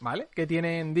juego, ¿vale? Que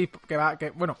tienen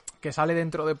que sale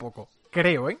dentro de poco.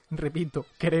 Creo, repito,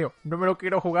 creo. No me la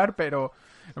quiero jugar, pero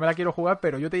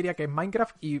yo te diría que es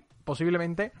Minecraft y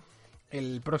posiblemente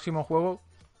el próximo juego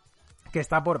que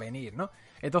está por venir, ¿no?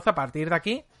 Entonces, a partir de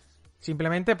aquí,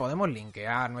 simplemente podemos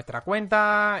linkear nuestra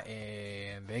cuenta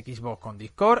de Xbox con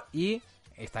Discord y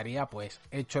estaría pues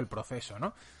hecho el proceso,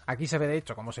 ¿no? Aquí se ve de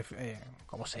hecho cómo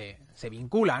se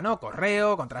vincula, ¿no?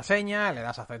 Correo, contraseña, le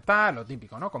das a aceptar, lo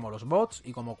típico, ¿no? Como los bots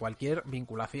y como cualquier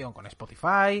vinculación con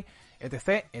Spotify,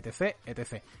 etc, etc,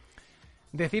 etc.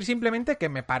 Decir simplemente que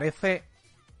me parece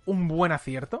un buen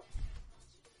acierto.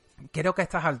 Creo que a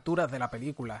estas alturas de la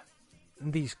película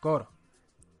Discord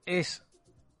es,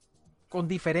 con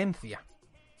diferencia,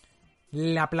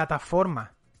 la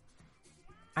plataforma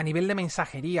a nivel de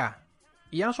mensajería,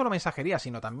 y ya no solo mensajería,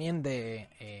 sino también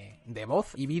de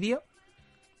voz y vídeo,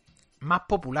 más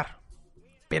popular.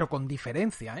 Pero con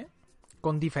diferencia, ¿eh?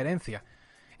 Con diferencia.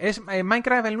 ¿Es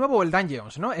Minecraft el nuevo o el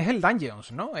Dungeons, no? Es el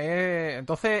Dungeons, ¿no?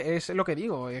 Entonces es lo que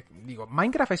digo. Digo,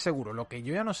 Minecraft es seguro. Lo que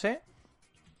yo ya no sé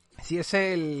si es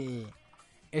el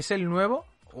nuevo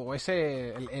o es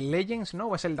el Legends, ¿no?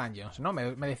 O es el Dungeons, ¿no?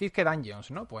 Me decís que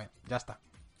Dungeons, ¿no? Pues ya está.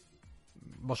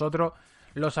 Vosotros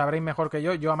lo sabréis mejor que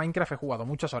yo. Yo a Minecraft he jugado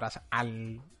muchas horas a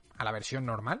la versión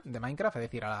normal de Minecraft, es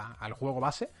decir, al juego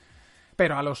base.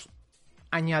 Pero a los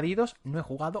añadidos no he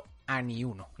jugado a ni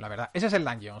uno, la verdad. Ese es el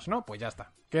Dungeons, ¿no? Pues ya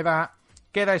está.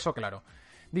 Queda eso claro.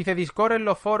 Dice Discord en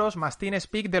los foros más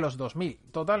TeamSpeak de los 2000.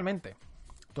 Totalmente.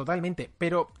 Totalmente.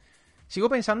 Pero sigo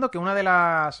pensando que una de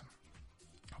las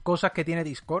cosas que tiene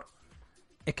Discord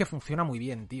es que funciona muy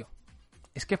bien, tío.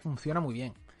 Es que funciona muy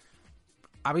bien.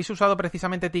 ¿Habéis usado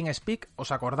precisamente TeamSpeak?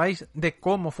 ¿Os acordáis de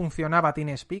cómo funcionaba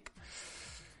TeamSpeak?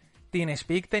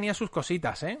 TeamSpeak tenía sus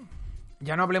cositas, ¿eh?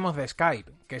 Ya no hablemos de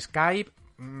Skype. Que Skype,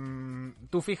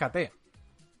 tú fíjate,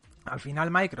 al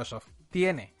final Microsoft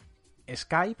tiene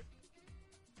Skype,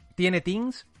 tiene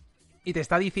Teams y te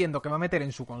está diciendo que va a meter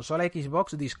en su consola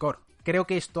Xbox Discord. Creo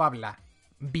que esto habla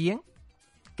bien.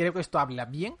 Creo que esto habla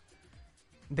bien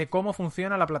de cómo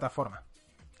funciona la plataforma.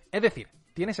 Es decir,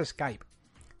 tienes Skype,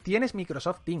 tienes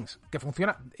Microsoft Teams, que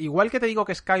funciona. Igual que te digo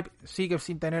que Skype sigue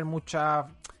sin tener mucha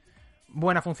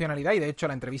buena funcionalidad, y de hecho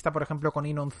la entrevista, por ejemplo, con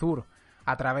Inon Zur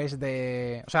a través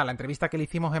de... O sea, la entrevista que le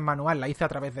hicimos en Manual la hice a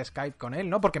través de Skype con él,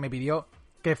 ¿no? Porque me pidió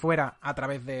que fuera a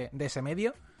través de ese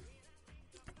medio.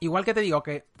 Igual que te digo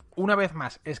que una vez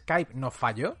más Skype nos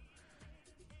falló,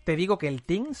 te digo que el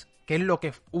Teams, que es lo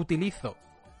que utilizo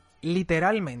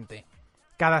literalmente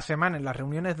cada semana en las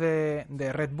reuniones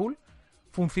de Red Bull,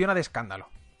 funciona de escándalo.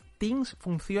 Teams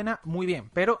funciona muy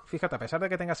bien, pero fíjate, a pesar de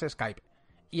que tengas Skype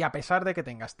y a pesar de que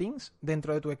tengas Teams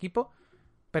dentro de tu equipo,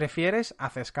 prefieres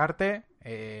acercarte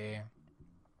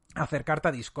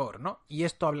a Discord, ¿no? Y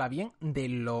esto habla bien de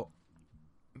lo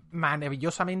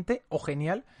maravillosamente o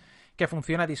genial que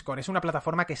funciona Discord. Es una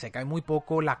plataforma que se cae muy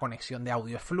poco, la conexión de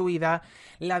audio es fluida,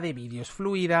 la de vídeo es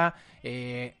fluida.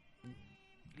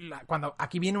 Cuando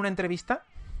aquí viene una entrevista,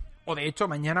 o de hecho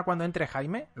mañana cuando entre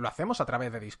Jaime, lo hacemos a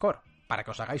través de Discord, para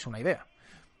que os hagáis una idea.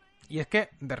 Y es que,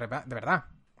 de verdad,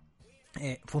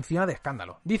 funciona de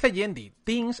escándalo. Dice Yendi,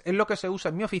 Teams es lo que se usa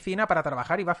en mi oficina para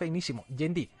trabajar y va finísimo.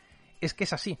 Yendi, es que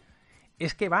es así.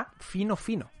 Es que va fino.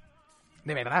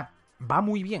 De verdad, va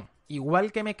muy bien.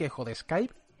 Igual que me quejo de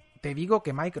Skype, te digo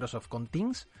que Microsoft con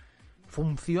Teams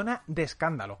funciona de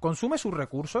escándalo. Consume sus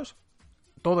recursos,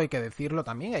 todo hay que decirlo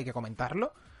también, hay que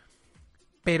comentarlo,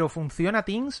 pero funciona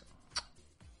Teams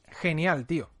genial,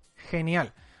 tío.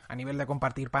 Genial. A nivel de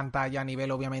compartir pantalla, a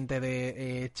nivel obviamente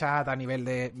de chat, a nivel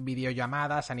de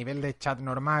videollamadas, a nivel de chat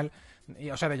normal,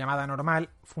 o sea, de llamada normal,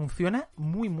 funciona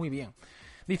muy bien.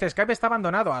 Dice, Skype está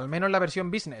abandonado, al menos la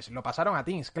versión business, lo pasaron a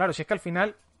Teams. Claro, si es que al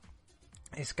final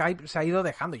Skype se ha ido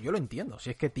dejando, yo lo entiendo,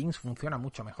 si es que Teams funciona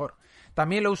mucho mejor.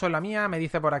 También lo uso en la mía, me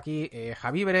dice por aquí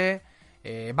Javibre,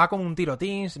 va como un tiro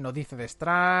Teams, nos dice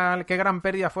Destral, qué gran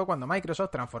pérdida fue cuando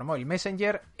Microsoft transformó el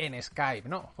Messenger en Skype,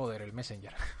 ¿no? Joder, el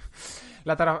Messenger.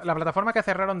 La plataforma que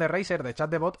cerraron de Razer de chat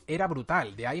de bot era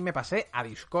brutal, de ahí me pasé a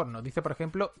Discord, nos dice por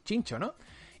ejemplo Chincho, ¿no?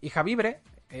 Y Javibre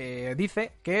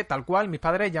dice que tal cual mis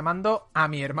padres llamando a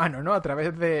mi hermano, ¿no? A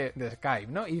través de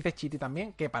Skype, ¿no? Y dice Chiti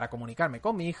también que para comunicarme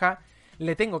con mi hija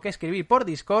le tengo que escribir por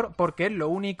Discord porque es lo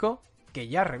único que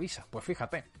ya revisa. Pues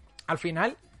fíjate, al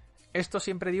final esto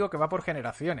siempre digo que va por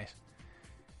generaciones.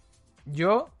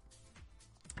 Yo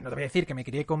no te voy a decir que me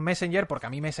crié con Messenger porque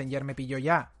a mí Messenger me pilló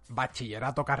ya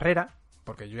bachillerato carrera,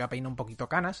 porque yo ya peino un poquito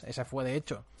canas, ese fue de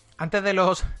hecho antes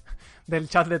de del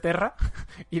chat de Terra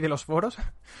y de los foros,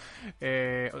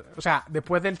 o sea,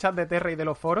 después del chat de Terra y de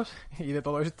los foros y de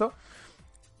todo esto,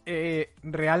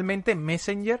 realmente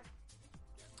Messenger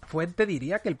fue, te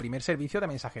diría, que el primer servicio de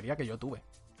mensajería que yo tuve.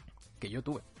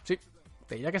 Sí,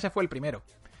 te diría que ese fue el primero.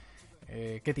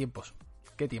 Qué tiempos.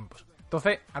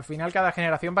 Entonces, al final cada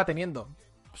generación va teniendo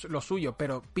lo suyo,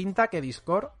 pero pinta que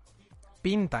Discord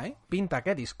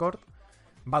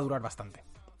va a durar bastante.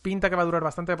 Pinta que va a durar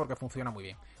bastante porque funciona muy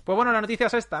bien. Pues bueno, la noticia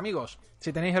es esta, amigos.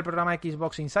 Si tenéis el programa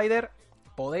Xbox Insider,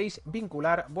 podéis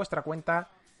vincular vuestra cuenta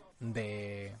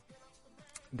de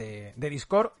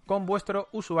Discord con vuestro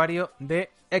usuario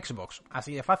de Xbox.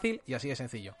 Así de fácil y así de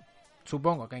sencillo.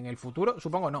 Supongo que en el futuro,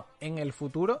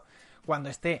 cuando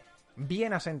esté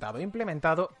bien asentado e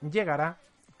implementado, llegará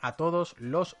a todos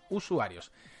los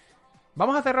usuarios.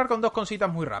 Vamos a cerrar con dos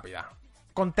cositas muy rápidas.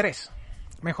 Con tres,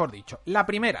 mejor dicho. La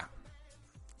primera,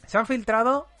 se han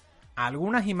filtrado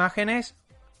algunas imágenes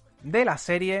de la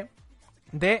serie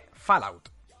de Fallout.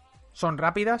 Son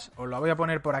rápidas, os lo voy a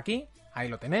poner por aquí, ahí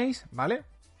lo tenéis, ¿vale?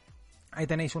 Ahí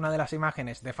tenéis una de las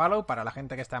imágenes de Fallout. Para la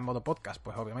gente que está en modo podcast,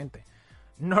 pues obviamente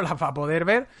no las va a poder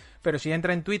ver, pero si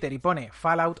entra en Twitter y pone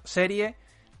Fallout serie,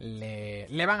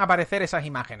 le van a aparecer esas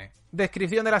imágenes.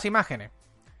 Descripción de las imágenes.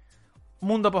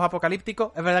 Mundo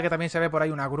posapocalíptico. Es verdad que también se ve por ahí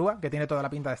una grúa que tiene toda la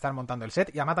pinta de estar montando el set,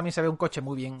 y además también se ve un coche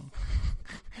muy bien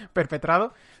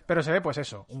perpetrado, pero se ve pues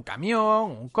eso, un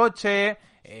camión, un coche,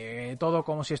 todo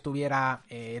como si estuviera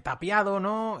tapiado,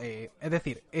 ¿no? Es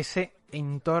decir, ese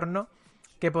entorno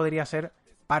que podría ser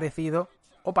parecido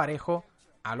o parejo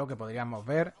a lo que podríamos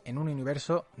ver en un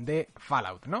universo de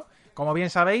Fallout, ¿no? Como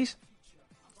bien sabéis,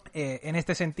 en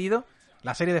este sentido,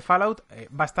 la serie de Fallout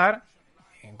va a estar,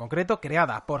 en concreto,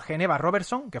 creada por Geneva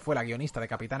Robertson, que fue la guionista de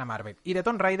Capitana Marvel y de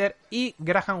Tomb Raider, y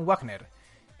Graham Wagner,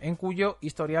 en cuyo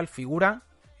historial figuran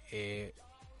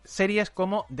series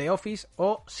como The Office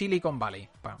o Silicon Valley.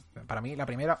 Para mí, la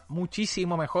primera,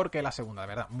 muchísimo mejor que la segunda, de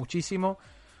verdad. Muchísima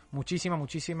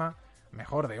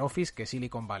mejor The Office que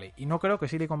Silicon Valley. Y no creo que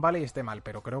Silicon Valley esté mal,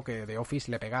 pero creo que The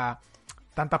Office le pega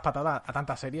tantas patadas a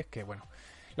tantas series que, bueno.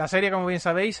 La serie, como bien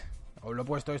sabéis, os lo he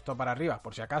puesto esto para arriba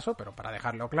por si acaso, pero para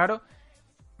dejarlo claro,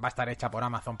 va a estar hecha por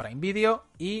Amazon Prime Video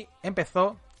y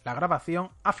empezó la grabación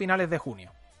a finales de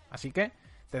junio. Así que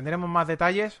tendremos más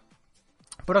detalles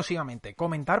próximamente.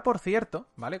 Comentar, por cierto,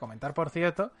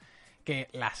 que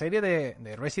la serie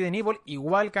de Resident Evil,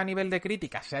 igual que a nivel de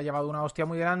crítica se ha llevado una hostia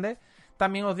muy grande,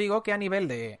 también os digo que a nivel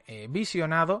de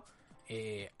visionado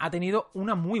ha tenido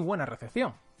una muy buena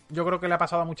recepción. Yo creo que le ha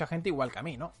pasado a mucha gente igual que a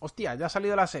mí, ¿no? Hostia, ya ha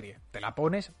salido la serie, te la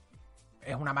pones,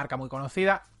 es una marca muy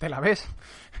conocida, te la ves,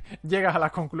 llegas a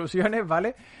las conclusiones,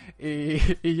 ¿vale?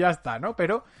 Y ya está, ¿no?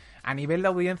 Pero a nivel de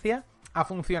audiencia ha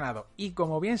funcionado. Y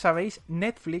como bien sabéis,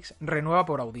 Netflix renueva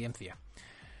por audiencia.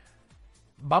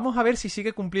 Vamos a ver si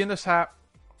sigue cumpliendo esa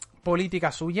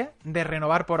política suya de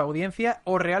renovar por audiencia,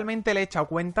 o realmente le he echado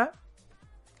cuenta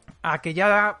a que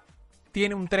ya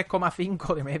tiene un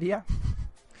 3,5 de media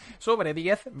sobre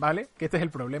 10, ¿vale? Que este es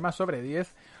el problema, sobre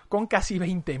 10, con casi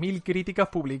 20.000 críticas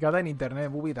publicadas en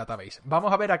Internet Movie Database.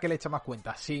 Vamos a ver a qué le echa más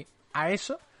cuenta, si a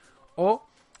eso o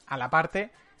a la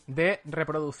parte de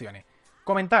reproducciones.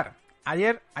 Comentar,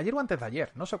 ayer o antes de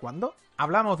ayer, no sé cuándo,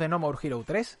 hablamos de No More Hero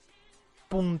 3,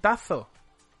 puntazo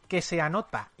que se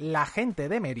anota la gente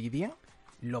de Meridian,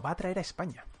 lo va a traer a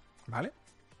España, ¿vale?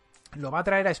 Lo va a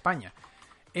traer a España.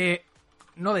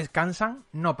 No descansan,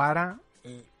 no paran.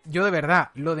 Yo de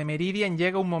verdad, lo de Meridian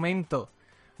llega un momento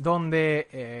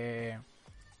donde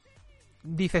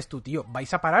dices tú, tío,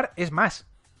 ¿vais a parar? Es más,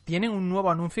 tienen un nuevo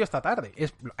anuncio esta tarde.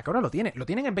 ¿A qué hora lo tienen? Lo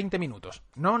tienen en 20 minutos.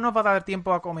 No nos va a dar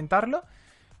tiempo a comentarlo,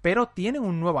 pero tienen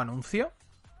un nuevo anuncio.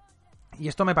 Y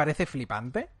esto me parece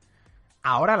flipante.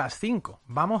 Ahora a las 5.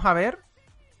 Vamos a ver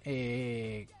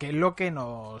qué es lo que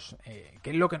nos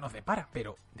depara.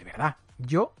 Pero, de verdad,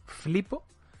 yo flipo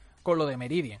con lo de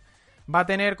Meridian. Va a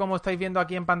tener, como estáis viendo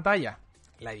aquí en pantalla,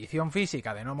 la edición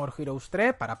física de No More Heroes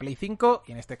 3 para Play 5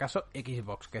 y en este caso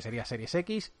Xbox, que sería Series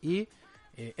X y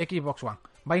Xbox One.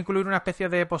 Va a incluir una especie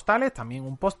de postales, también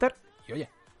un póster, y oye,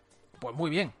 pues muy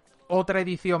bien. Otra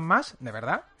edición más, de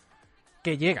verdad,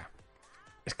 que llega.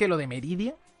 Es que lo de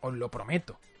Meridian, os lo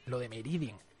prometo, lo de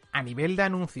Meridian, a nivel de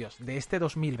anuncios de este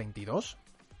 2022,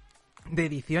 de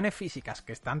ediciones físicas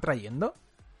que están trayendo,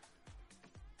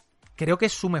 creo que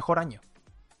es su mejor año.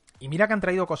 Y mira que han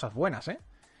traído cosas buenas, ¿eh?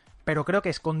 Pero creo que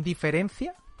es con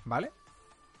diferencia, ¿vale?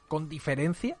 Con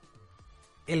diferencia,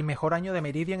 el mejor año de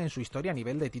Meridian en su historia a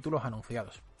nivel de títulos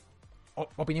anunciados.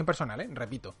 Opinión personal, ¿eh?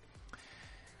 Repito.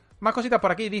 Más cositas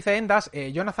por aquí. Dice Endas,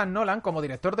 Jonathan Nolan como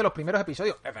director de los primeros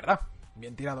episodios. Es verdad.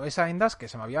 Bien tirado esa, Endas, que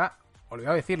se me había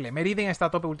olvidado decirle. Meridian está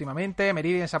a tope últimamente.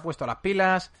 Meridian se ha puesto las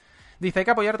pilas. Dice, hay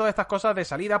que apoyar todas estas cosas de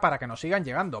salida para que nos sigan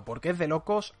llegando. Porque es de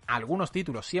locos algunos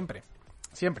títulos. Siempre.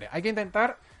 Siempre. Hay que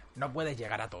intentar... No puedes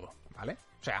llegar a todo, ¿vale?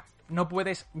 O sea, no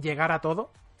puedes llegar a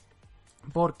todo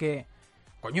porque,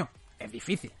 coño, es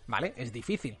difícil, ¿vale? Es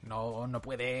difícil. No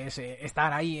puedes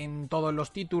estar ahí en todos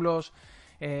los títulos,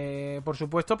 por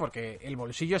supuesto, porque el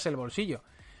bolsillo es el bolsillo.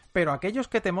 Pero aquellos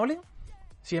que te molen,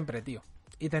 siempre, tío.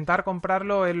 Intentar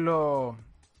comprarlo es lo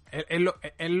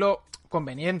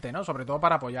conveniente, ¿no? Sobre todo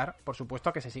para apoyar, por supuesto,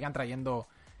 a que se sigan trayendo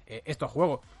estos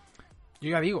juegos. Yo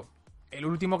ya digo, el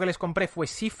último que les compré fue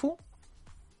Sifu.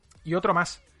 Y otro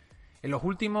más. En los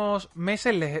últimos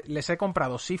meses les he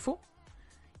comprado Sifu,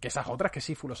 que esas otras que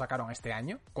Sifu lo sacaron este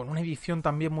año, con una edición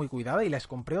también muy cuidada, y les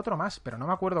compré otro más, pero no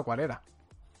me acuerdo cuál era.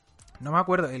 No me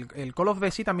acuerdo. El Call of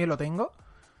Duty también lo tengo,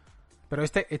 Pero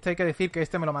este hay que decir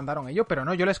que me lo mandaron ellos, pero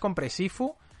no, yo les compré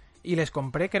Sifu y les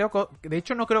compré, de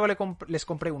hecho no creo que les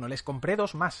compré uno, les compré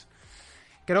 2 más.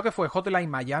 Creo que fue Hotline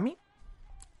Miami,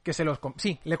 que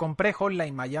sí, le compré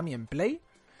Hotline Miami en Play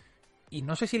y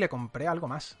no sé si le compré algo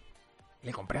más.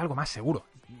 Le compré algo más, seguro.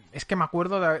 Es que me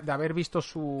acuerdo de haber visto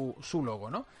su logo,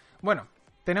 ¿no? Bueno,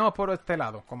 tenemos por este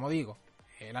lado, como digo,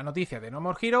 la noticia de No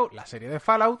More Hero, la serie de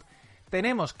Fallout.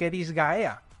 Tenemos que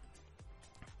Disgaea,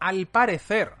 al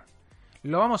parecer,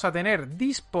 lo vamos a tener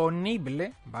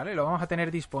disponible, ¿vale? Lo vamos a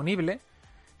tener disponible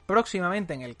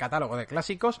próximamente en el catálogo de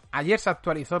clásicos. Ayer se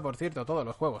actualizó, por cierto, todos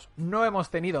los juegos. No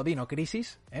hemos tenido Dino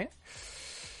Crisis, ¿eh?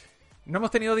 No hemos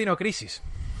tenido Dino Crisis.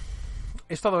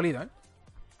 Esto ha dolido, ¿eh?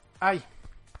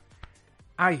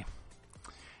 ¡Ay!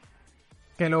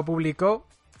 Que lo publicó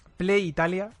Play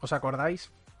Italia, ¿os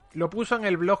acordáis? Lo puso en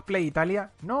el blog Play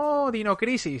Italia. ¡No, Dino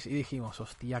Crisis! Y dijimos,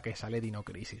 hostia, que sale Dino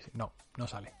Crisis. No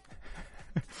sale.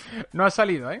 No ha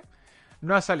salido, ¿eh?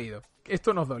 No ha salido.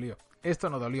 Esto nos dolió.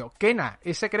 Kena,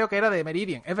 ese creo que era de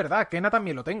Meridian. Es verdad, Kena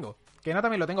también lo tengo.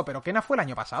 Pero Kena fue el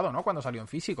año pasado, ¿no? Cuando salió en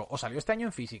físico. ¿O salió este año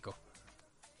en físico?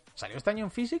 ¿Salió este año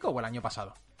en físico o el año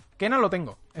pasado? Kena lo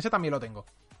tengo. Ese también lo tengo.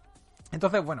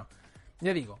 Entonces, bueno,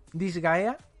 ya digo,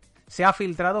 Disgaea se ha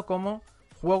filtrado como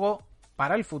juego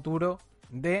para el futuro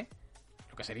de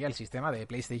lo que sería el sistema de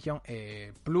PlayStation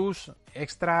Plus,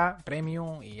 Extra,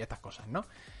 Premium y estas cosas, ¿no?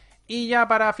 Y ya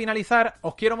para finalizar,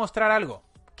 os quiero mostrar algo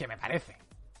que me parece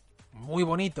muy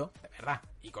bonito, de verdad.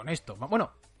 Y con esto,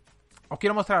 bueno, os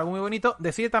quiero mostrar algo muy bonito.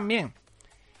 Decir también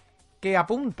que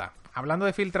apunta, hablando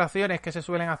de filtraciones que se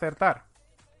suelen acertar,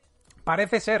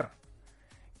 parece ser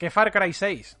que Far Cry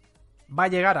 6 va a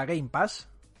llegar a Game Pass.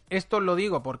 Esto os lo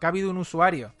digo porque ha habido un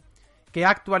usuario que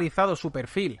ha actualizado su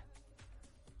perfil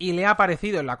y le ha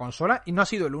aparecido en la consola, y no ha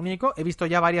sido el único. He visto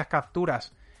ya varias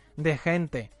capturas de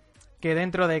gente que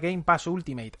dentro de Game Pass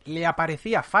Ultimate le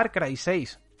aparecía Far Cry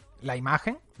 6 la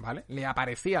imagen, ¿vale? Le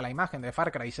aparecía la imagen de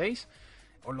Far Cry 6.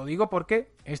 Os lo digo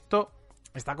porque esto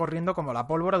está corriendo como la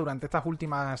pólvora durante estas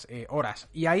últimas horas.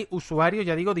 Y hay usuarios,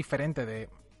 ya digo, diferentes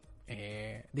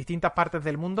de distintas partes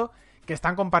del mundo que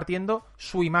están compartiendo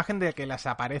su imagen de que les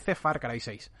aparece Far Cry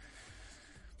 6.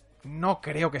 No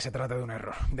creo que se trate de un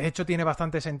error. De hecho, tiene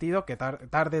bastante sentido que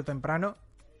tarde o temprano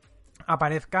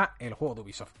aparezca el juego de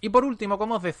Ubisoft. Y por último,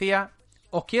 como os decía,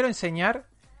 os quiero enseñar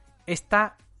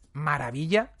esta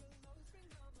maravilla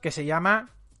que se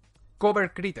llama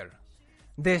Cover Critter.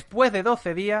 Después de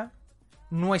 12 días,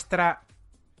 nuestra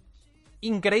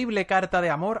increíble carta de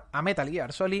amor a Metal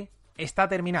Gear Solid está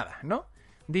terminada, ¿no?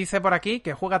 Dice por aquí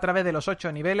que juega a través de los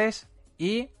 8 niveles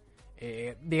y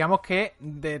digamos que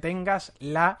detengas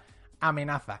la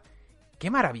amenaza.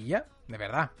 ¡Qué maravilla! De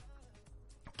verdad.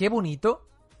 ¡Qué bonito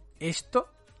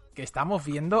esto que estamos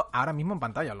viendo ahora mismo en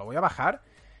pantalla! Lo voy a bajar.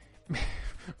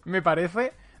 Me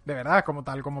parece, de verdad, como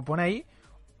tal, como pone ahí,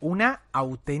 una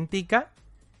auténtica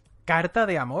carta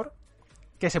de amor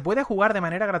que se puede jugar de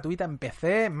manera gratuita en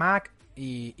PC, Mac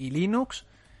y Linux.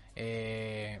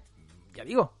 Ya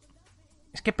digo,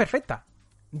 es que es perfecta.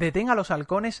 Detén a los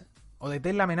halcones o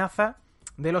detén la amenaza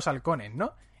de los halcones,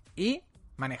 ¿no? Y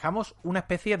manejamos una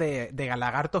especie de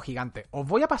lagarto gigante. Os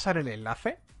voy a pasar el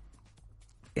enlace.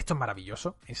 Esto es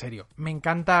maravilloso, en serio. Me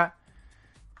encanta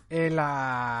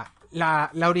la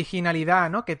originalidad,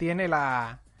 ¿no? Que tiene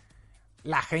la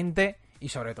gente y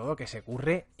sobre todo que se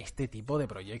ocurre este tipo de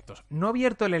proyectos. No he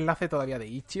abierto el enlace todavía de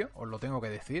Itch.io, os lo tengo que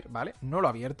decir, ¿vale? No lo he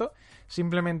abierto.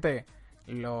 Simplemente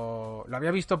lo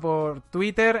había visto por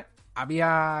Twitter,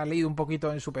 había leído un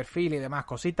poquito en su perfil y demás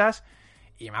cositas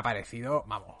y me ha parecido,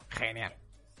 vamos, genial.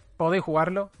 Podéis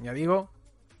jugarlo, ya digo,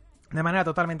 de manera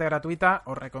totalmente gratuita.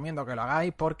 Os recomiendo que lo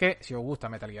hagáis porque si os gusta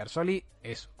Metal Gear Solid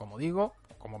es, como digo,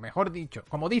 como mejor dicho,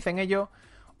 como dicen ellos,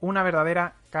 una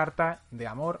verdadera carta de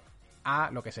amor a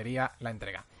lo que sería la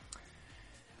entrega.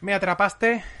 Me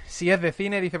atrapaste, si es de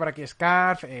cine, dice por aquí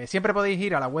Scarf. Siempre podéis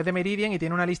ir a la web de Meridian y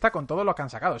tiene una lista con todos los que han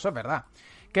sacado, eso es verdad.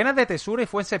 Kena es de Tesura y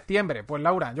fue en septiembre. Pues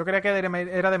Laura, yo creía que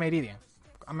era de Meridian.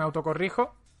 Me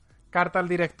autocorrijo, carta al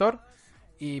director.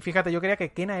 Y fíjate, yo creía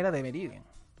que Kena era de Meridian.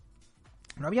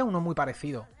 No había uno muy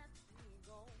parecido.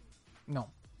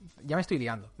 No, ya me estoy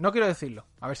liando. No quiero decirlo,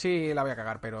 a ver si la voy a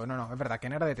cagar, pero no, es verdad,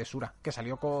 Kena era de Tesura, que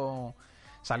salieron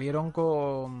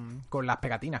con las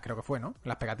pegatinas, creo que fue, ¿no?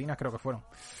 Las pegatinas creo que fueron.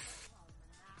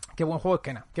 Qué buen juego es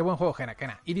Kena. Qué buen juego es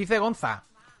Kena. Y dice Gonza,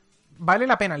 ¿vale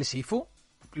la pena el Sifu?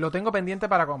 Lo tengo pendiente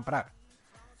para comprar.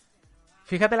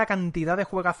 Fíjate la cantidad de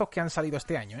juegazos que han salido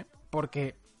este año, ¿eh?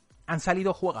 Porque han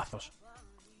salido juegazos.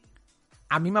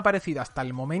 A mí me ha parecido hasta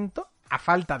el momento, a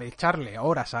falta de echarle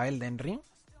horas a Elden Ring,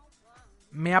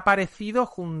 me ha parecido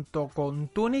junto con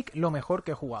Tunic lo mejor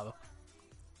que he jugado.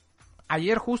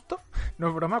 Ayer justo, no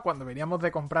es broma, cuando veníamos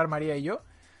de comprar María y yo,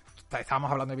 estábamos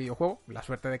hablando de videojuegos, la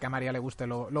suerte de que a María le gusten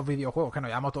los videojuegos, que nos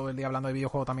llevamos todo el día hablando de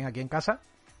videojuegos también aquí en casa,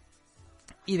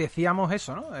 y decíamos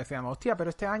eso, ¿no? Decíamos, hostia, pero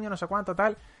este año no sé cuánto,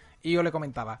 tal, y yo le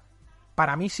comentaba,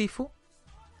 para mí Sifu,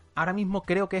 ahora mismo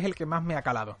creo que es el que más me ha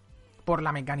calado, por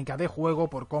la mecánica de juego,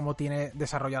 por cómo tiene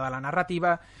desarrollada la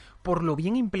narrativa, por lo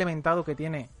bien implementado que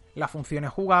tiene las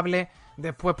funciones jugables,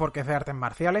 después porque es de artes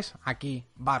marciales, aquí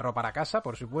barro para casa,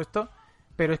 por supuesto,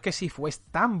 pero es que Sifu es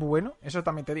tan bueno, eso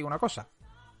también te digo una cosa,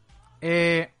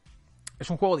 es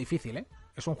un juego difícil, ¿eh?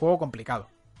 Es un juego complicado.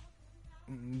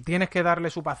 Tienes que darle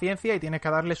su paciencia y tienes que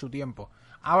darle su tiempo.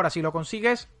 Ahora, si lo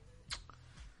consigues,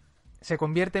 se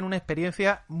convierte en una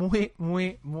experiencia muy,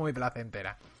 muy, muy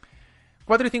placentera.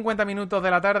 4:50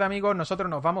 de la tarde, amigos, nosotros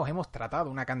nos vamos. Hemos tratado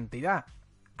una cantidad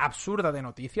absurda de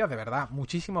noticias, de verdad,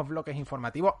 muchísimos bloques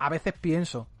informativos. A veces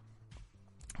pienso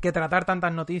que tratar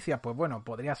tantas noticias, pues bueno,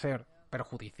 podría ser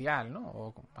perjudicial, ¿no?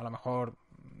 O a lo mejor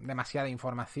demasiada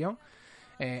información.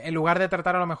 En lugar de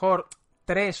tratar a lo mejor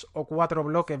 3 o 4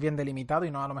 bloques bien delimitados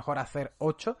y no a lo mejor hacer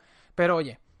 8. Pero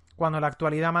oye, cuando la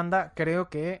actualidad manda, creo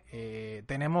que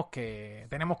tenemos que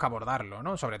abordarlo,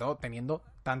 ¿no? Sobre todo teniendo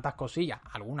tantas cosillas,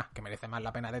 algunas que merecen más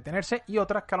la pena detenerse y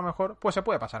otras que a lo mejor pues se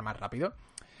puede pasar más rápido.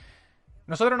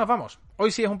 Nosotros nos vamos.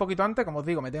 Hoy sí es un poquito antes, como os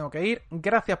digo, me tengo que ir.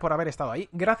 Gracias por haber estado ahí.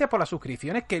 Gracias por las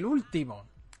suscripciones, que el último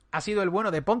ha sido el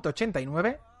bueno de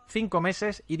Ponte89, 5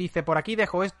 meses, y dice, por aquí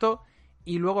dejo esto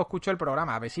y luego escucho el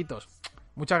programa. Besitos.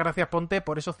 Muchas gracias, Ponte,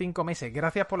 por esos 5 meses.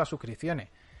 Gracias por las suscripciones.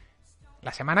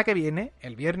 La semana que viene,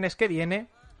 el viernes que viene,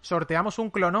 sorteamos un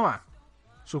Clonoa.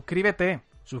 Suscríbete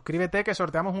que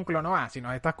sorteamos un Clonoa. Si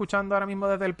nos está escuchando ahora mismo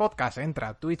desde el podcast, entra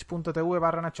a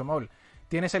twitch.tv/NachoMol.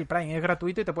 Tienes el Prime, es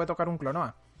gratuito y te puede tocar un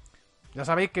Clonoa. Ya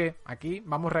sabéis que aquí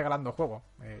vamos regalando juegos.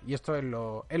 Y esto es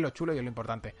lo chulo y es lo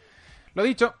importante. Lo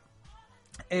dicho,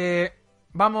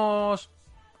 vamos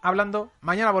hablando.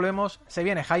 Mañana volvemos. Se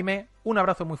viene Jaime. Un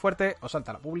abrazo muy fuerte. Os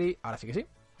salta la publi. Ahora sí que sí.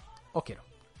 Os quiero.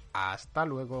 Hasta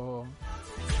luego.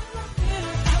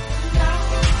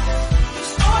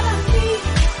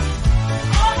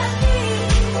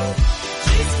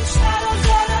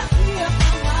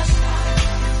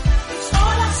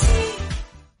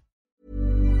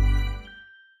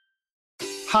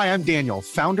 Hi, I'm Daniel,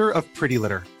 founder of Pretty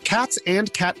Litter. Cats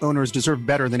and cat owners deserve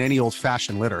better than any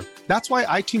old-fashioned litter. That's why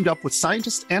I teamed up with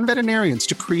scientists and veterinarians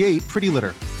to create Pretty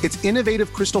Litter. Its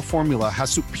innovative crystal formula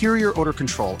has superior odor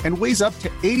control and weighs up to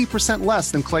 80%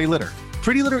 less than clay litter.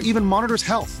 Pretty Litter even monitors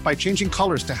health by changing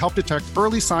colors to help detect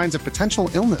early signs of potential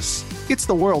illness. It's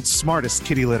the world's smartest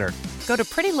kitty litter. Go to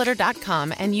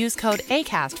prettylitter.com and use code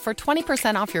ACAST for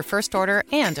 20% off your first order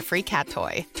and a free cat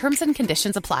toy. Terms and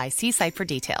conditions apply. See site for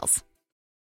details.